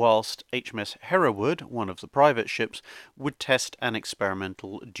 whilst HMS Hereward, one of the private ships, would test an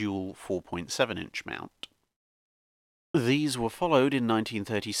experimental dual 4.7-inch mount. These were followed in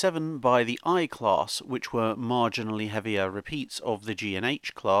 1937 by the I class, which were marginally heavier repeats of the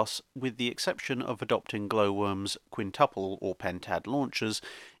G&H class, with the exception of adopting Glowworm's quintuple or pentad launchers,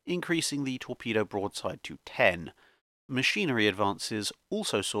 increasing the torpedo broadside to 10. Machinery advances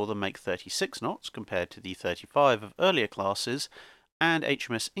also saw them make 36 knots compared to the 35 of earlier classes, and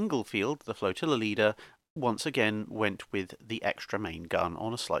HMS Inglefield, the flotilla leader, once again went with the extra main gun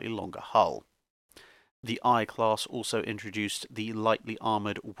on a slightly longer hull. The I class also introduced the lightly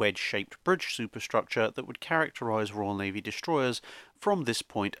armoured wedge-shaped bridge superstructure that would characterise Royal Navy destroyers from this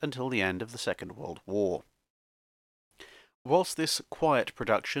point until the end of the Second World War. Whilst this quiet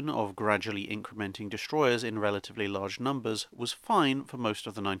production of gradually incrementing destroyers in relatively large numbers was fine for most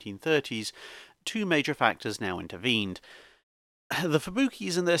of the 1930s, two major factors now intervened. The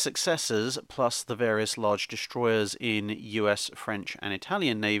Fubukis and their successors, plus the various large destroyers in US, French and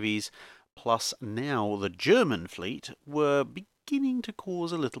Italian navies, plus now the German fleet, were beginning to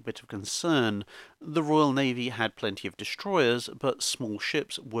cause a little bit of concern. The Royal Navy had plenty of destroyers, but small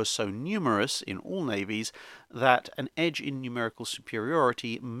ships were so numerous in all navies that an edge in numerical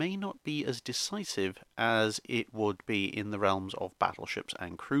superiority may not be as decisive as it would be in the realms of battleships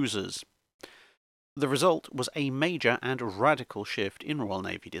and cruisers. The result was a major and radical shift in Royal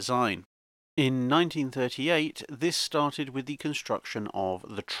Navy design. In 1938, this started with the construction of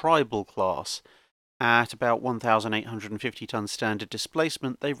the Tribal class. At about 1,850 ton standard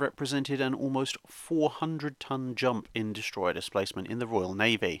displacement, they represented an almost 400-ton jump in destroyer displacement in the Royal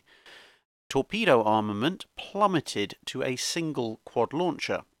Navy. Torpedo armament plummeted to a single quad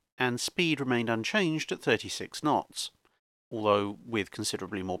launcher, and speed remained unchanged at 36 knots, although with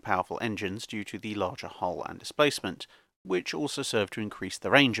considerably more powerful engines due to the larger hull and displacement, which also served to increase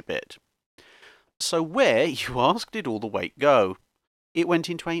the range a bit. So where, you ask, did all the weight go? It went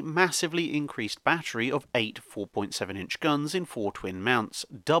into a massively increased battery of 8 4.7-inch guns in 4 twin mounts,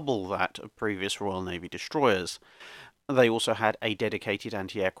 double that of previous Royal Navy destroyers. They also had a dedicated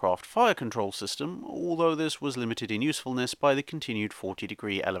anti-aircraft fire control system, although this was limited in usefulness by the continued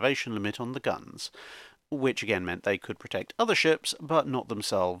 40-degree elevation limit on the guns, which again meant they could protect other ships, but not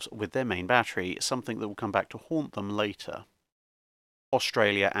themselves with their main battery, something that will come back to haunt them later.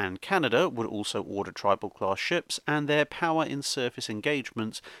 Australia and Canada would also order Tribal-class ships, and their power in surface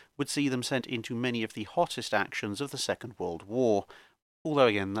engagements would see them sent into many of the hottest actions of the Second World War, although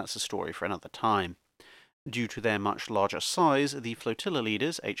again that's a story for another time. Due to their much larger size, the flotilla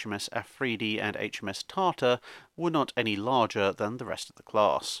leaders, HMS Afridi and HMS Tartar, were not any larger than the rest of the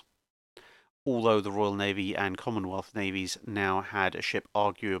class. Although the Royal Navy and Commonwealth navies now had a ship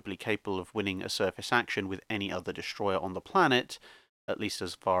arguably capable of winning a surface action with any other destroyer on the planet, at least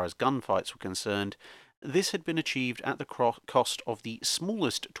as far as gunfights were concerned, this had been achieved at the cost of the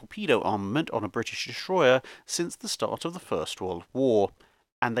smallest torpedo armament on a British destroyer since the start of the First World War,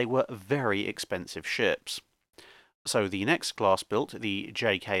 and they were very expensive ships. So the next class built, the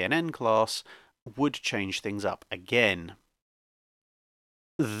JK&N class, would change things up again.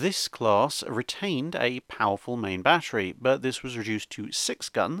 This class retained a powerful main battery, but this was reduced to 6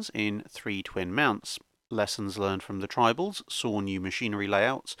 guns in 3 twin mounts. Lessons learned from the tribals saw new machinery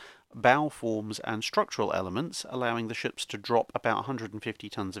layouts, bow forms and structural elements, allowing the ships to drop about 150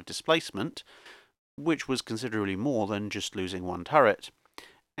 tons of displacement, which was considerably more than just losing one turret.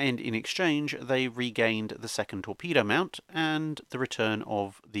 And in exchange, they regained the second torpedo mount and the return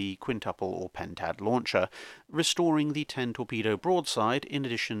of the quintuple or pentad launcher, restoring the 10 torpedo broadside in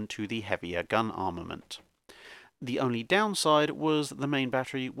addition to the heavier gun armament. The only downside was the main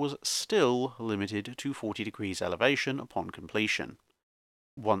battery was still limited to 40 degrees elevation upon completion.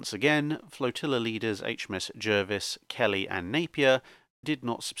 Once again, flotilla leaders HMS Jervis, Kelly, and Napier did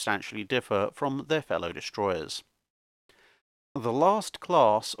not substantially differ from their fellow destroyers. The last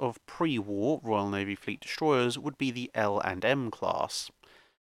class of pre-war Royal Navy fleet destroyers would be the L&M class.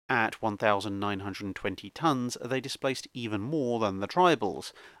 At 1,920 tons, they displaced even more than the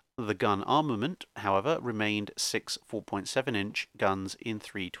tribals. The gun armament, however, remained 6 4.7-inch guns in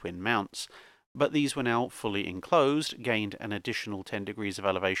 3 twin mounts, but these were now fully enclosed, gained an additional 10 degrees of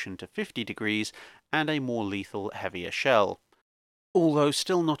elevation to 50 degrees, and a more lethal, heavier shell. Although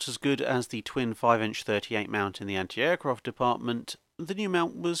still not as good as the twin 5-inch 38 mount in the anti-aircraft department, the new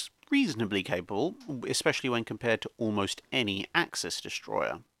mount was reasonably capable, especially when compared to almost any Axis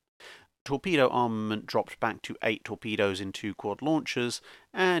destroyer. Torpedo armament dropped back to 8 torpedoes in 2 quad launchers,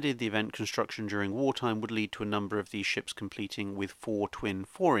 and in the event construction during wartime would lead to a number of these ships completing with 4 twin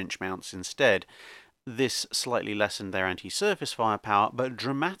 4-inch mounts instead. This slightly lessened their anti-surface firepower, but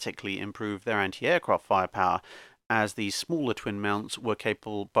dramatically improved their anti-aircraft firepower, as these smaller twin mounts were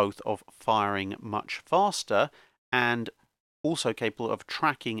capable both of firing much faster and also capable of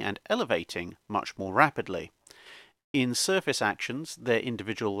tracking and elevating much more rapidly. In surface actions, their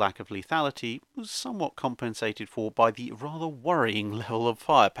individual lack of lethality was somewhat compensated for by the rather worrying level of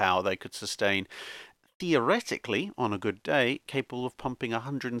firepower they could sustain. Theoretically, on a good day, capable of pumping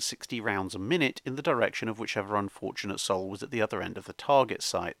 160 rounds a minute in the direction of whichever unfortunate soul was at the other end of the target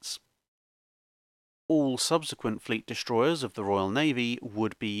sights. All subsequent fleet destroyers of the Royal Navy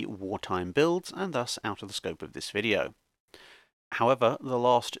would be wartime builds and thus out of the scope of this video. However, the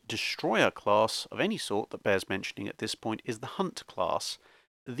last destroyer class of any sort that bears mentioning at this point is the Hunt class.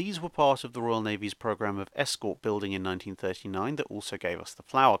 These were part of the Royal Navy's programme of escort building in 1939 that also gave us the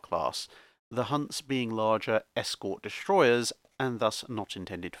Flower class, the Hunts being larger escort destroyers and thus not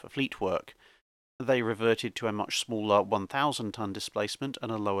intended for fleet work. They reverted to a much smaller 1,000-ton displacement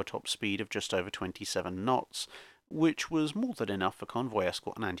and a lower top speed of just over 27 knots, which was more than enough for convoy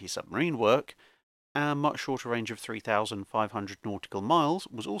escort and anti-submarine work. A much shorter range of 3,500 nautical miles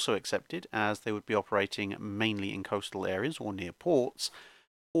was also accepted, as they would be operating mainly in coastal areas or near ports,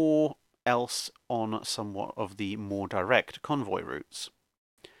 or else on somewhat of the more direct convoy routes.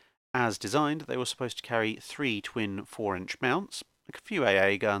 As designed, they were supposed to carry 3 twin 4-inch mounts, a few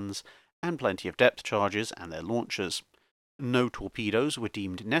AA guns, and plenty of depth charges and their launchers. No torpedoes were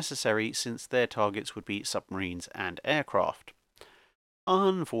deemed necessary, since their targets would be submarines and aircraft.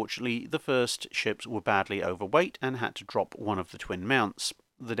 Unfortunately, the first ships were badly overweight and had to drop one of the twin mounts.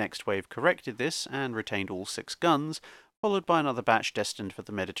 The next wave corrected this and retained all 6 guns, followed by another batch destined for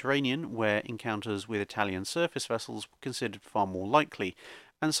the Mediterranean, where encounters with Italian surface vessels were considered far more likely,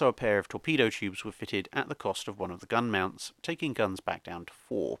 and so a pair of torpedo tubes were fitted at the cost of one of the gun mounts, taking guns back down to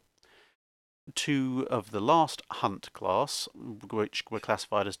 4. 2 of the last Hunt class, which were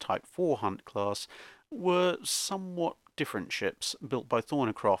classified as Type 4 Hunt class, were somewhat different ships built by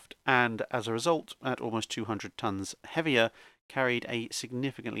Thornycroft, and as a result, at almost 200 tons heavier, carried a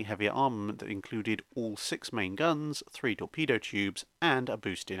significantly heavier armament that included all 6 main guns, 3 torpedo tubes, and a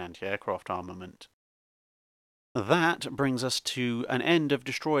boosted anti-aircraft armament. That brings us to an end of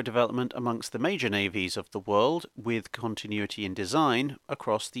destroyer development amongst the major navies of the world, with continuity in design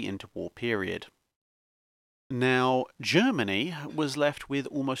across the interwar period. Now, Germany was left with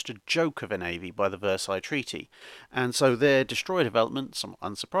almost a joke of a navy by the Versailles Treaty, and so their destroyer development, somewhat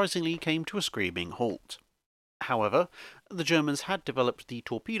unsurprisingly, came to a screaming halt. However, the Germans had developed the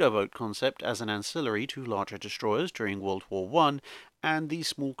torpedo boat concept as an ancillary to larger destroyers during World War I, and these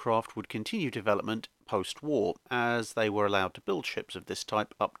small craft would continue development post-war, as they were allowed to build ships of this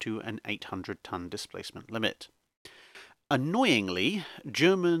type up to an 800-ton displacement limit. Annoyingly,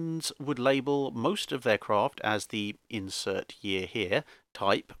 Germans would label most of their craft as the insert year here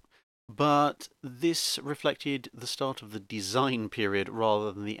type, but this reflected the start of the design period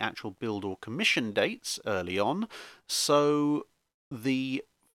rather than the actual build or commission dates early on, so the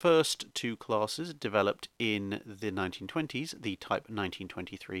first 2 classes developed in the 1920s, the Type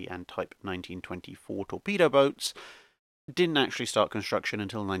 1923 and Type 1924 torpedo boats, didn't actually start construction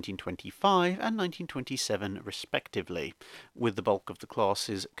until 1925 and 1927 respectively, with the bulk of the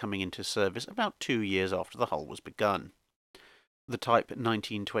classes coming into service about 2 years after the hull was begun. The Type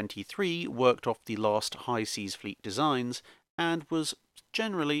 1923 worked off the last high seas fleet designs and was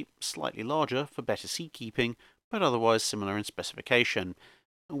generally slightly larger for better seakeeping, but otherwise similar in specification,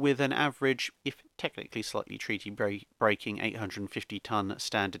 with an average, if technically slightly treaty-breaking 850-ton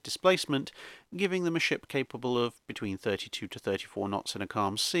standard displacement, giving them a ship capable of between 32 to 34 knots in a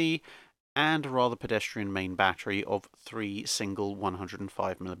calm sea, and a rather pedestrian main battery of 3 single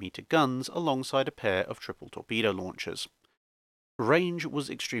 105mm guns alongside a pair of triple torpedo launchers. Range was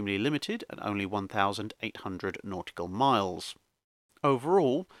extremely limited at only 1,800 nautical miles.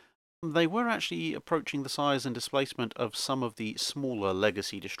 Overall, they were actually approaching the size and displacement of some of the smaller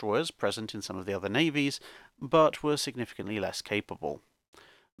legacy destroyers present in some of the other navies, but were significantly less capable.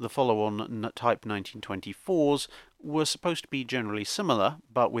 The follow-on Type 1924s were supposed to be generally similar,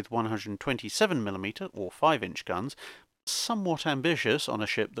 but with 127mm or 5-inch guns, somewhat ambitious on a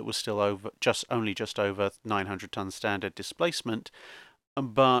ship that was still only just over 900 ton standard displacement,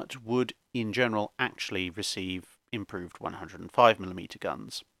 but would in general actually receive improved 105mm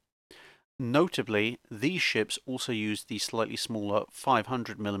guns. Notably, these ships also used the slightly smaller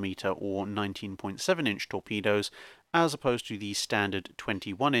 500mm or 19.7-inch torpedoes, as opposed to the standard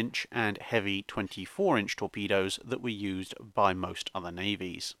 21-inch and heavy 24-inch torpedoes that were used by most other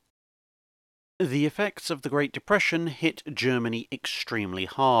navies. The effects of the Great Depression hit Germany extremely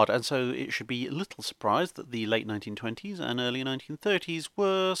hard, and so it should be little surprise that the late 1920s and early 1930s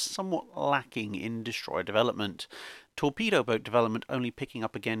were somewhat lacking in destroyer development. Torpedo boat development only picking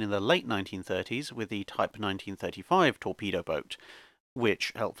up again in the late 1930s with the Type 1935 torpedo boat,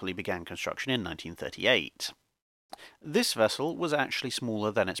 which helpfully began construction in 1938. This vessel was actually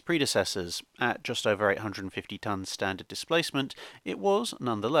smaller than its predecessors. At just over 850 tons standard displacement, it was,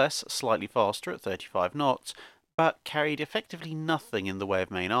 nonetheless, slightly faster at 35 knots, but carried effectively nothing in the way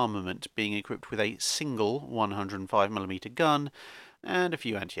of main armament, being equipped with a single 105mm gun and a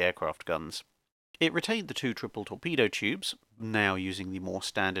few anti-aircraft guns. It retained the 2 triple torpedo tubes, now using the more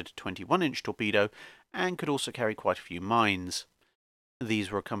standard 21-inch torpedo, and could also carry quite a few mines.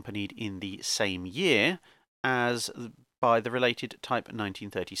 These were accompanied in the same year as by the related Type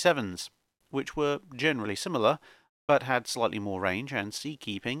 1937s, which were generally similar, but had slightly more range and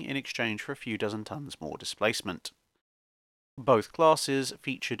seakeeping in exchange for a few dozen tons more displacement. Both classes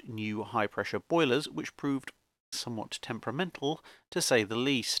featured new high-pressure boilers, which proved somewhat temperamental, to say the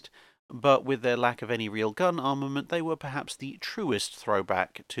least, but with their lack of any real gun armament, they were perhaps the truest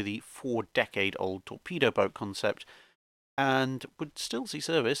throwback to the 4-decade-old torpedo boat concept, and would still see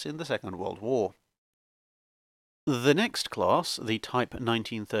service in the Second World War. The next class, the Type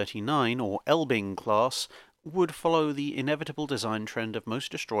 1939 or Elbing class, would follow the inevitable design trend of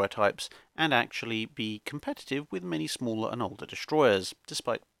most destroyer types and actually be competitive with many smaller and older destroyers,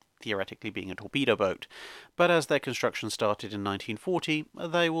 despite theoretically being a torpedo boat. But as their construction started in 1940,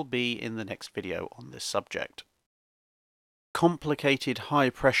 they will be in the next video on this subject. Complicated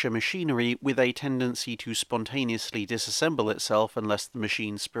high-pressure machinery with a tendency to spontaneously disassemble itself unless the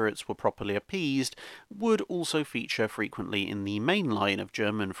machine spirits were properly appeased would also feature frequently in the main line of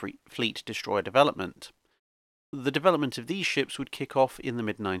German fleet destroyer development. The development of these ships would kick off in the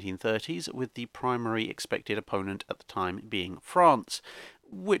mid-1930s, with the primary expected opponent at the time being France,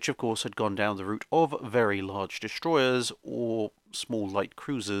 which of course had gone down the route of very large destroyers or small light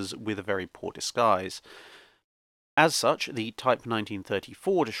cruisers with a very poor disguise. As such, the Type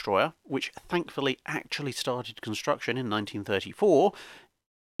 1934 destroyer, which thankfully actually started construction in 1934,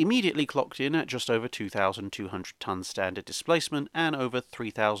 immediately clocked in at just over 2,200 tons standard displacement and over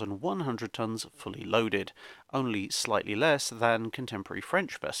 3,100 tons fully loaded, only slightly less than contemporary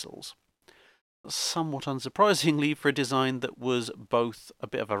French vessels. Somewhat unsurprisingly, for a design that was both a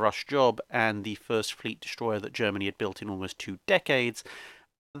bit of a rush job and the first fleet destroyer that Germany had built in almost 2 decades,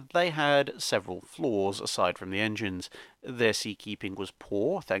 they had several flaws aside from the engines. Their seakeeping was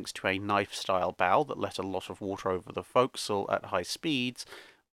poor, thanks to a knife-style bow that let a lot of water over the forecastle at high speeds,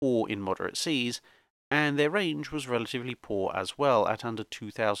 or in moderate seas, and their range was relatively poor as well, at under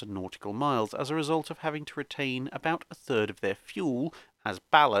 2,000 nautical miles, as a result of having to retain about a third of their fuel as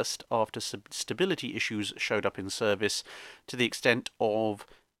ballast after stability issues showed up in service, to the extent of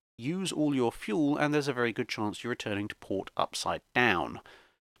use all your fuel and there's a very good chance you're returning to port upside down.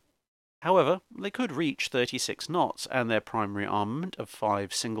 However, they could reach 36 knots, and their primary armament of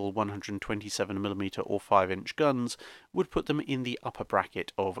 5 single 127mm or 5-inch guns would put them in the upper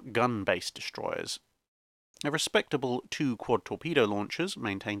bracket of gun-based destroyers. A respectable 2 quad torpedo launchers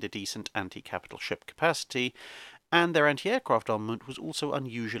maintained a decent anti-capital ship capacity, And their anti-aircraft armament was also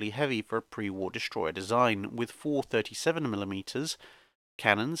unusually heavy for a pre-war destroyer design, with 4 37mm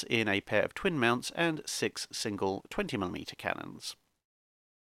cannons in a pair of twin mounts and 6 single 20mm cannons.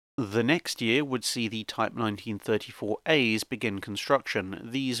 The next year would see the Type 1934As begin construction.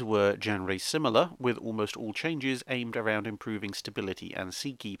 These were generally similar, with almost all changes aimed around improving stability and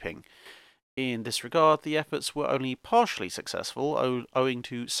seakeeping. In this regard, the efforts were only partially successful, owing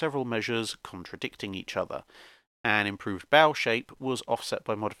to several measures contradicting each other. An improved bow shape was offset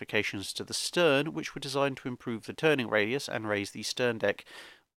by modifications to the stern, which were designed to improve the turning radius and raise the stern deck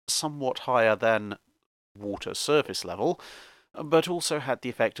somewhat higher than water surface level, but also had the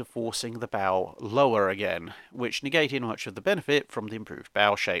effect of forcing the bow lower again, which negated much of the benefit from the improved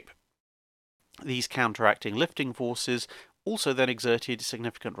bow shape. These counteracting lifting forces also then exerted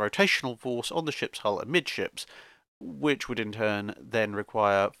significant rotational force on the ship's hull amidships, which would in turn then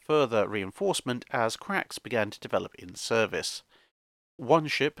require further reinforcement as cracks began to develop in service. One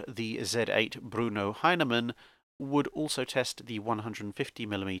ship, the Z8 Bruno Heinemann, would also test the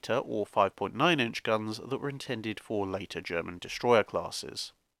 150mm or 5.9-inch guns that were intended for later German destroyer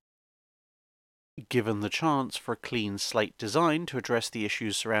classes. Given the chance for a clean slate design to address the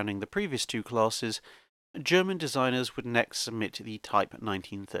issues surrounding the previous two classes, German designers would next submit the Type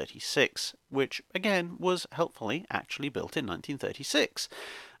 1936, which, again, was helpfully actually built in 1936.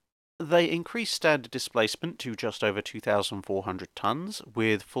 They increased standard displacement to just over 2,400 tons,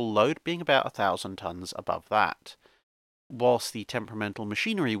 with full load being about 1,000 tons above that. Whilst the temperamental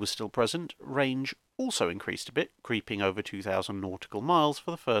machinery was still present, range also increased a bit, creeping over 2,000 nautical miles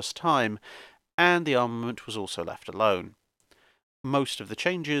for the first time, and the armament was also left alone. Most of the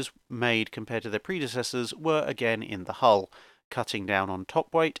changes made compared to their predecessors were again in the hull, cutting down on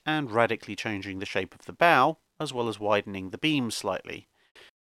top weight and radically changing the shape of the bow, as well as widening the beams slightly.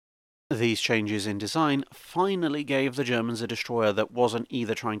 These changes in design finally gave the Germans a destroyer that wasn't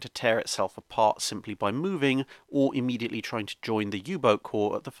either trying to tear itself apart simply by moving, or immediately trying to join the U-boat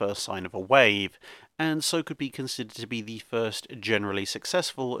corps at the first sign of a wave, and so could be considered to be the first generally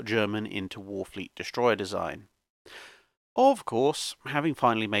successful German interwar fleet destroyer design. Of course, having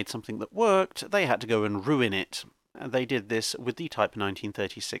finally made something that worked, they had to go and ruin it. They did this with the Type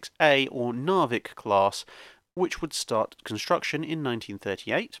 1936A or Narvik class, which would start construction in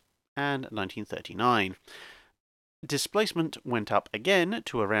 1938 and 1939. Displacement went up again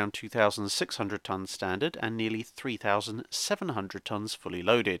to around 2,600 tons standard and nearly 3,700 tons fully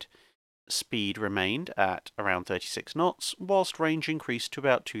loaded. Speed remained at around 36 knots, whilst range increased to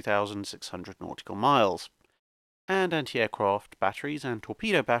about 2,600 nautical miles. And anti-aircraft batteries and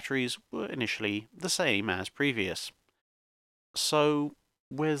torpedo batteries were initially the same as previous. So,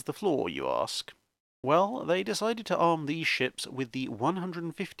 where's the flaw, you ask? Well, they decided to arm these ships with the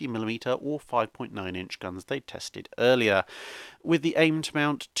 150mm or 5.9-inch guns they'd tested earlier, with the aim to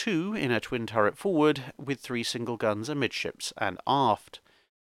mount 2 in a twin turret forward, with 3 single guns amidships and aft.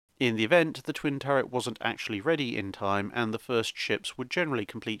 In the event, the twin turret wasn't actually ready in time, and the first ships would generally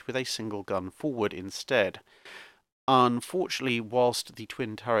complete with a single gun forward instead. Unfortunately, whilst the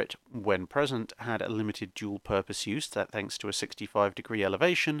twin turret, when present, had a limited dual-purpose use, thanks to a 65-degree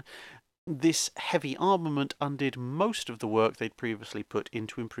elevation, this heavy armament undid most of the work they'd previously put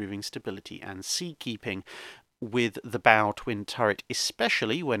into improving stability and seakeeping, with the bow twin turret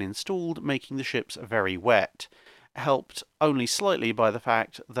especially, when installed, making the ships very wet, helped only slightly by the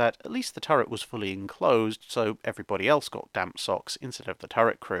fact that at least the turret was fully enclosed, so everybody else got damp socks instead of the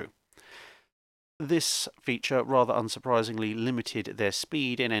turret crew. This feature rather unsurprisingly limited their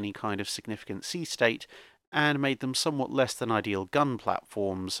speed in any kind of significant sea state, and made them somewhat less than ideal gun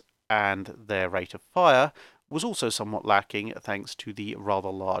platforms, and their rate of fire was also somewhat lacking thanks to the rather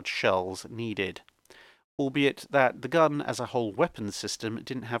large shells needed. Albeit that the gun as a whole weapons system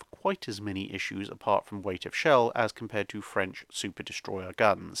didn't have quite as many issues apart from weight of shell as compared to French super destroyer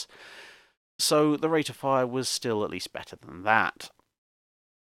guns. So the rate of fire was still at least better than that.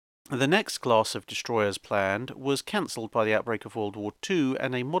 The next class of destroyers planned was cancelled by the outbreak of World War II,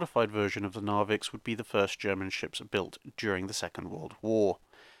 and a modified version of the Narviks would be the first German ships built during the Second World War.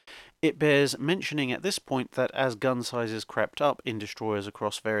 It bears mentioning at this point that as gun sizes crept up in destroyers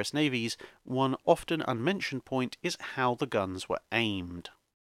across various navies, one often unmentioned point is how the guns were aimed.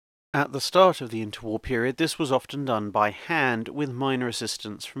 At the start of the interwar period, this was often done by hand with minor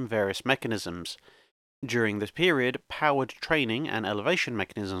assistance from various mechanisms. During this period, powered training and elevation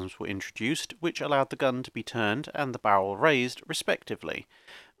mechanisms were introduced, which allowed the gun to be turned and the barrel raised, respectively,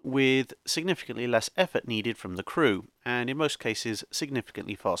 with significantly less effort needed from the crew, and in most cases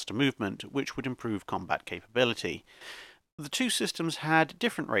significantly faster movement, which would improve combat capability. The two systems had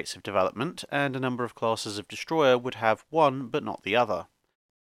different rates of development, and a number of classes of destroyer would have one but not the other,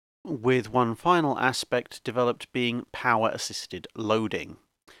 with one final aspect developed being power-assisted loading.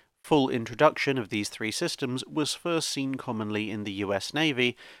 Full introduction of these three systems was first seen commonly in the US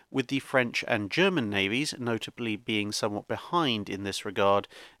Navy, with the French and German navies notably being somewhat behind in this regard,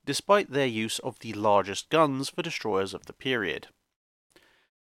 despite their use of the largest guns for destroyers of the period.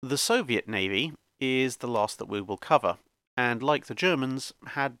 The Soviet Navy is the last that we will cover, and like the Germans,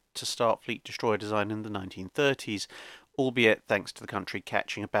 had to start fleet destroyer design in the 1930s, albeit thanks to the country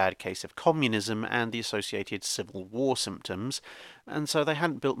catching a bad case of communism and the associated civil war symptoms, and so they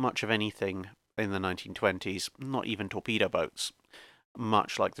hadn't built much of anything in the 1920s, not even torpedo boats.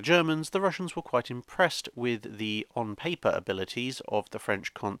 Much like the Germans, the Russians were quite impressed with the on-paper abilities of the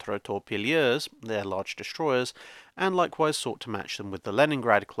French contre-torpilleurs, their large destroyers, and likewise sought to match them with the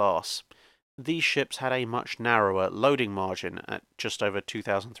Leningrad class. These ships had a much narrower loading margin. At just over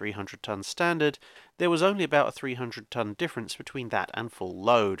 2,300 tons standard, there was only about a 300-ton difference between that and full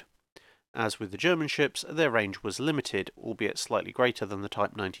load. As with the German ships, their range was limited, albeit slightly greater than the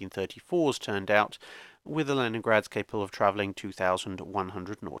Type 1934s turned out, with the Leningrads capable of travelling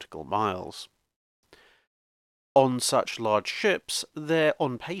 2,100 nautical miles. On such large ships, their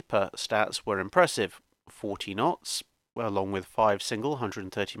on-paper stats were impressive: 40 knots, along with 5 single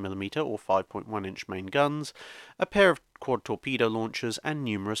 130mm or 5.1-inch main guns, a pair of quad torpedo launchers, and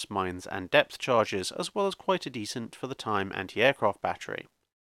numerous mines and depth charges, as well as quite a decent, for the time, anti-aircraft battery.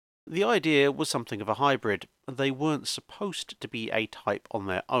 The idea was something of a hybrid. They weren't supposed to be a type on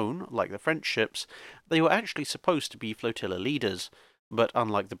their own, like the French ships. They were actually supposed to be flotilla leaders, but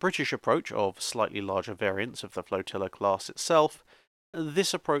unlike the British approach of slightly larger variants of the flotilla class itself,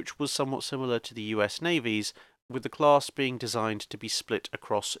 this approach was somewhat similar to the US Navy's, with the class being designed to be split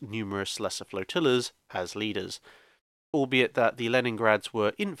across numerous lesser flotillas as leaders, albeit that the Leningrads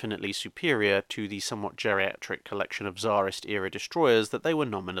were infinitely superior to the somewhat geriatric collection of Tsarist-era destroyers that they were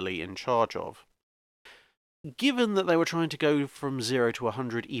nominally in charge of. Given that they were trying to go from 0 to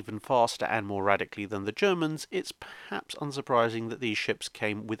 100 even faster and more radically than the Germans, it's perhaps unsurprising that these ships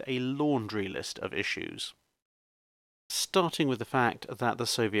came with a laundry list of issues. Starting with the fact that the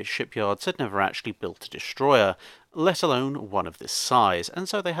Soviet shipyards had never actually built a destroyer, let alone one of this size, and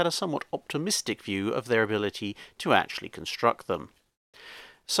so they had a somewhat optimistic view of their ability to actually construct them.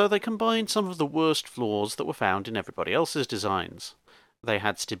 So they combined some of the worst flaws that were found in everybody else's designs. They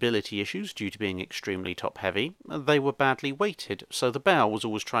had stability issues due to being extremely top-heavy, they were badly weighted, so the bow was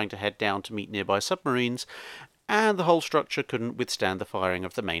always trying to head down to meet nearby submarines, and the whole structure couldn't withstand the firing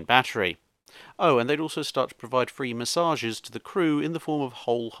of the main battery. Oh, and they'd also start to provide free massages to the crew in the form of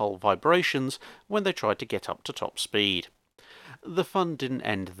whole hull vibrations when they tried to get up to top speed. The fun didn't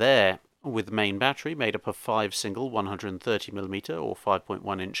end there. With the main battery made up of 5 single 130mm or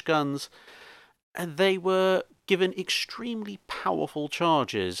 5.1-inch guns, they were given extremely powerful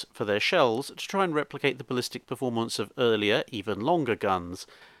charges for their shells to try and replicate the ballistic performance of earlier, even longer guns.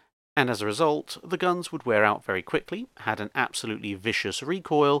 And as a result, the guns would wear out very quickly, had an absolutely vicious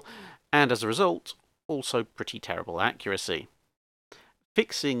recoil, and as a result, also pretty terrible accuracy.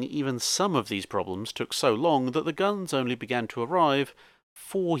 Fixing even some of these problems took so long that the guns only began to arrive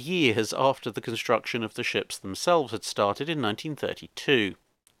 4 years after the construction of the ships themselves had started in 1932.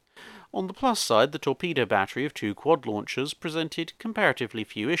 On the plus side, the torpedo battery of 2 quad launchers presented comparatively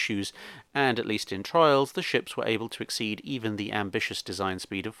few issues, and at least in trials, the ships were able to exceed even the ambitious design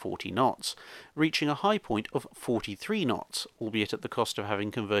speed of 40 knots, reaching a high point of 43 knots, albeit at the cost of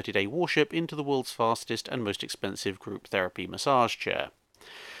having converted a warship into the world's fastest and most expensive group therapy massage chair.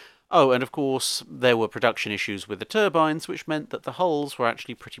 Oh, and of course, there were production issues with the turbines, which meant that the hulls were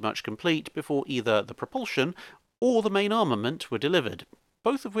actually pretty much complete before either the propulsion or the main armament were delivered,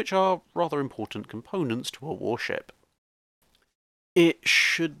 both of which are rather important components to a warship. It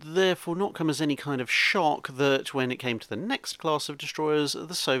should therefore not come as any kind of shock that when it came to the next class of destroyers,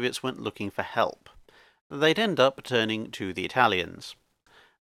 the Soviets went looking for help. They'd end up turning to the Italians.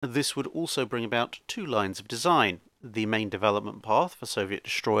 This would also bring about 2 lines of design: the main development path for Soviet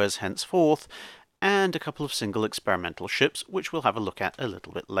destroyers henceforth, and a couple of single experimental ships, which we'll have a look at a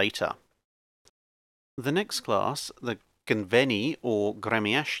little bit later. The next class, the Ghenveni or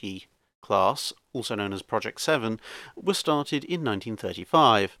Gremiaschi class, also known as Project 7, was started in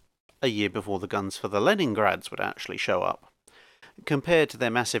 1935, a year before the guns for the Leningrads would actually show up. Compared to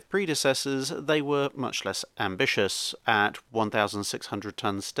their massive predecessors, they were much less ambitious, at 1,600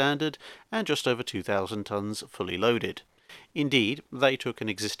 tons standard and just over 2,000 tons fully loaded. Indeed, they took an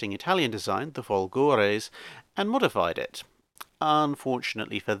existing Italian design, the Folgores, and modified it.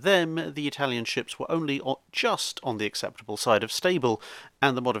 Unfortunately for them, the Italian ships were only just on the acceptable side of stable,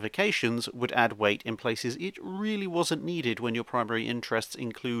 and the modifications would add weight in places it really wasn't needed when your primary interests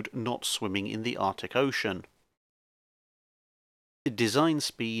include not swimming in the Arctic Ocean. Design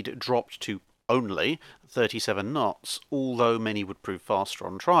speed dropped to only 37 knots, although many would prove faster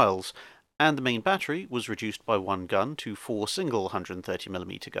on trials, and the main battery was reduced by one gun to 4 single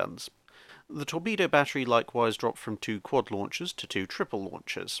 130mm guns. The torpedo battery likewise dropped from 2 quad launchers to 2 triple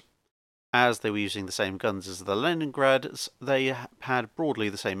launchers. As they were using the same guns as the Leningrads, they had broadly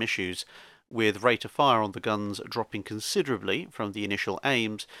the same issues, with rate of fire on the guns dropping considerably from the initial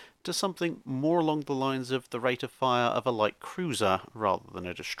aims to something more along the lines of the rate of fire of a light cruiser rather than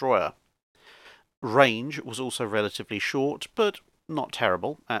a destroyer. Range was also relatively short, but not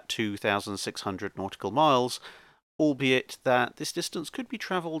terrible, at 2,600 nautical miles, albeit that this distance could be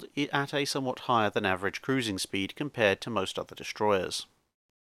travelled at a somewhat higher than average cruising speed compared to most other destroyers.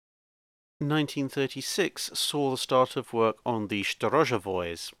 1936 saw the start of work on the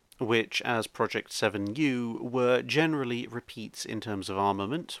Storozhevoys, which, as Project 7U, were generally repeats in terms of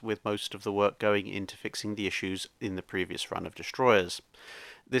armament, with most of the work going into fixing the issues in the previous run of destroyers.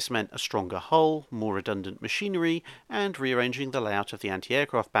 This meant a stronger hull, more redundant machinery, and rearranging the layout of the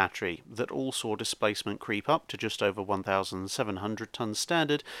anti-aircraft battery, that all saw displacement creep up to just over 1,700 tons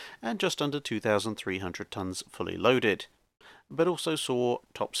standard and just under 2,300 tons fully loaded, but also saw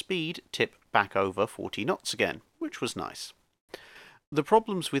top speed tip back over 40 knots again, which was nice. The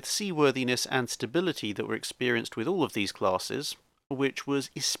problems with seaworthiness and stability that were experienced with all of these classes, which was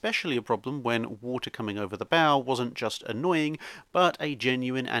especially a problem when water coming over the bow wasn't just annoying, but a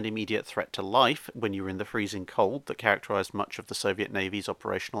genuine and immediate threat to life when you were in the freezing cold that characterized much of the Soviet Navy's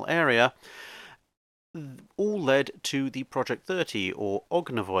operational area, all led to the Project 30, or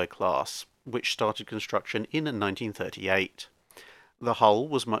Ognavoy class, which started construction in 1938. The hull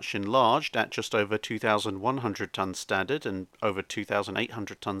was much enlarged at just over 2,100 tons standard and over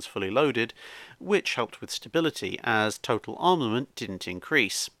 2,800 tons fully loaded, which helped with stability as total armament didn't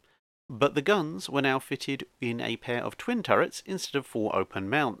increase. But the guns were now fitted in a pair of twin turrets instead of 4 open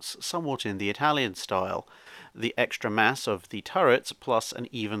mounts, somewhat in the Italian style. The extra mass of the turrets, plus an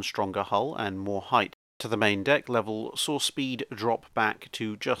even stronger hull and more height to the main deck level, saw speed drop back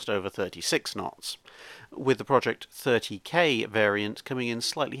to just over 36 knots, with the Project 30K variant coming in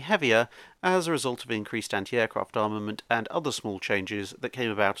slightly heavier as a result of increased anti-aircraft armament and other small changes that came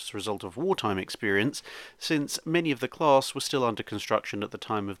about as a result of wartime experience, since many of the class were still under construction at the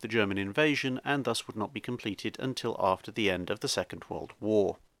time of the German invasion and thus would not be completed until after the end of the Second World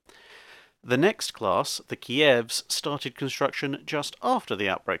War. The next class, the Kievs, started construction just after the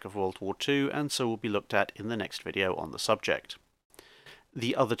outbreak of World War II, and so will be looked at in the next video on the subject.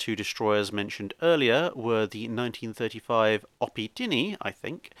 The other 2 destroyers mentioned earlier were the 1935 Opitini, I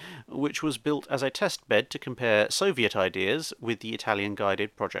think, which was built as a test bed to compare Soviet ideas with the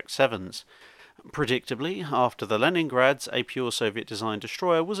Italian-guided Project 7s. Predictably, after the Leningrads, a pure Soviet-designed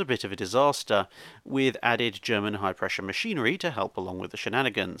destroyer was a bit of a disaster, with added German high-pressure machinery to help along with the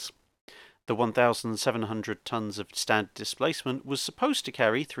shenanigans. The 1,700 tons of standard displacement was supposed to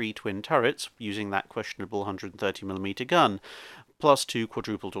carry 3 twin turrets using that questionable 130mm gun, plus 2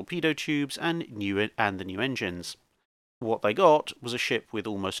 quadruple torpedo tubes and the new engines. What they got was a ship with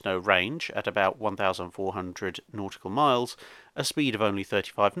almost no range, at about 1,400 nautical miles, a speed of only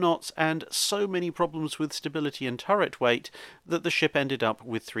 35 knots, and so many problems with stability and turret weight that the ship ended up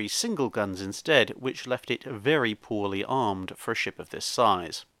with 3 single guns instead, which left it very poorly armed for a ship of this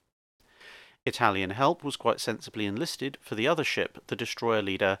size. Italian help was quite sensibly enlisted for the other ship, the destroyer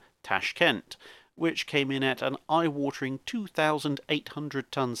leader Tashkent, which came in at an eye-watering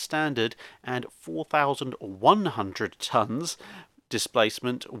 2,800 tons standard and 4,100 tons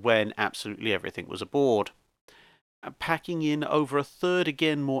displacement when absolutely everything was aboard. Packing in over a third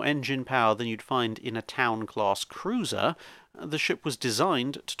again more engine power than you'd find in a town-class cruiser, the ship was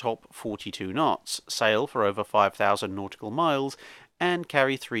designed to top 42 knots, sail for over 5,000 nautical miles, and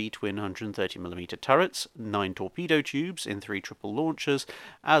carry 3 twin 130mm turrets, 9 torpedo tubes in 3 triple launchers,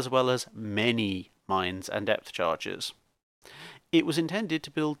 as well as many mines and depth charges. It was intended to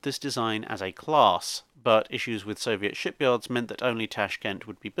build this design as a class, but issues with Soviet shipyards meant that only Tashkent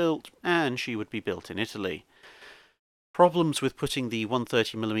would be built, and she would be built in Italy. Problems with putting the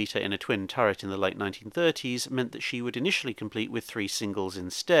 130mm in a twin turret in the late 1930s meant that she would initially complete with 3 singles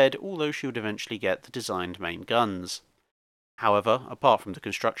instead, although she would eventually get the designed main guns. However, apart from the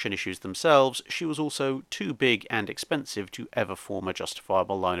construction issues themselves, she was also too big and expensive to ever form a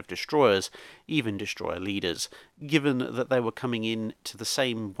justifiable line of destroyers, even destroyer leaders, given that they were coming in to the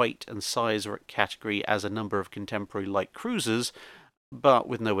same weight and size category as a number of contemporary light cruisers, but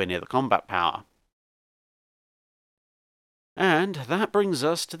with nowhere near the combat power. And that brings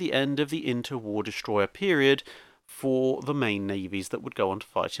us to the end of the interwar destroyer period for the main navies that would go on to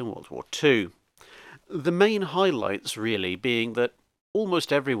fight in World War II. The main highlights really being that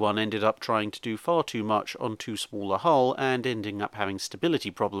almost everyone ended up trying to do far too much on too small a hull and ending up having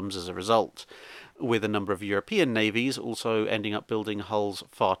stability problems as a result, with a number of European navies also ending up building hulls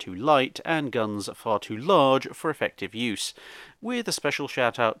far too light and guns far too large for effective use, with a special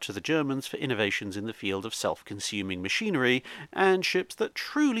shout out to the Germans for innovations in the field of self-consuming machinery and ships that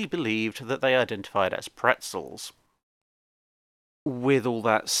truly believed that they identified as pretzels. With all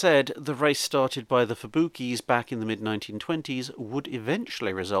that said, the race started by the Fubukis back in the mid-1920s would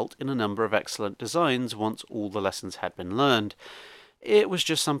eventually result in a number of excellent designs once all the lessons had been learned. It was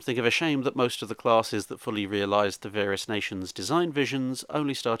just something of a shame that most of the classes that fully realised the various nations' design visions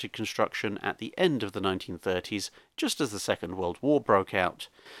only started construction at the end of the 1930s, just as the Second World War broke out,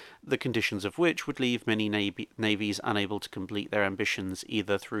 the conditions of which would leave many navies unable to complete their ambitions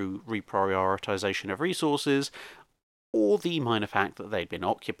either through reprioritisation of resources or the minor fact that they'd been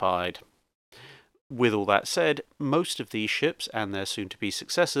occupied. With all that said, most of these ships and their soon-to-be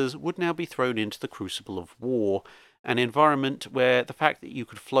successors would now be thrown into the crucible of war, an environment where the fact that you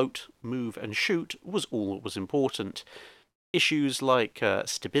could float, move and shoot was all that was important. Issues like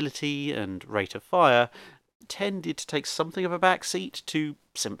stability and rate of fire tended to take something of a backseat to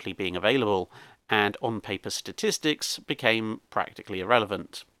simply being available, and on-paper statistics became practically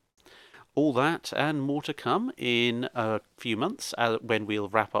irrelevant. All that and more to come in a few months when we'll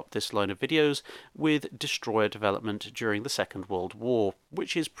wrap up this line of videos with destroyer development during the Second World War,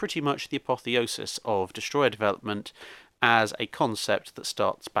 which is pretty much the apotheosis of destroyer development as a concept that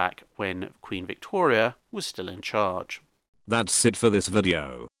starts back when Queen Victoria was still in charge. That's it for this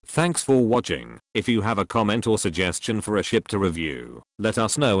video. Thanks for watching. If you have a comment or suggestion for a ship to review, let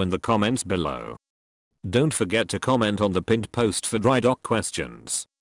us know in the comments below. Don't forget to comment on the pinned post for dry dock questions.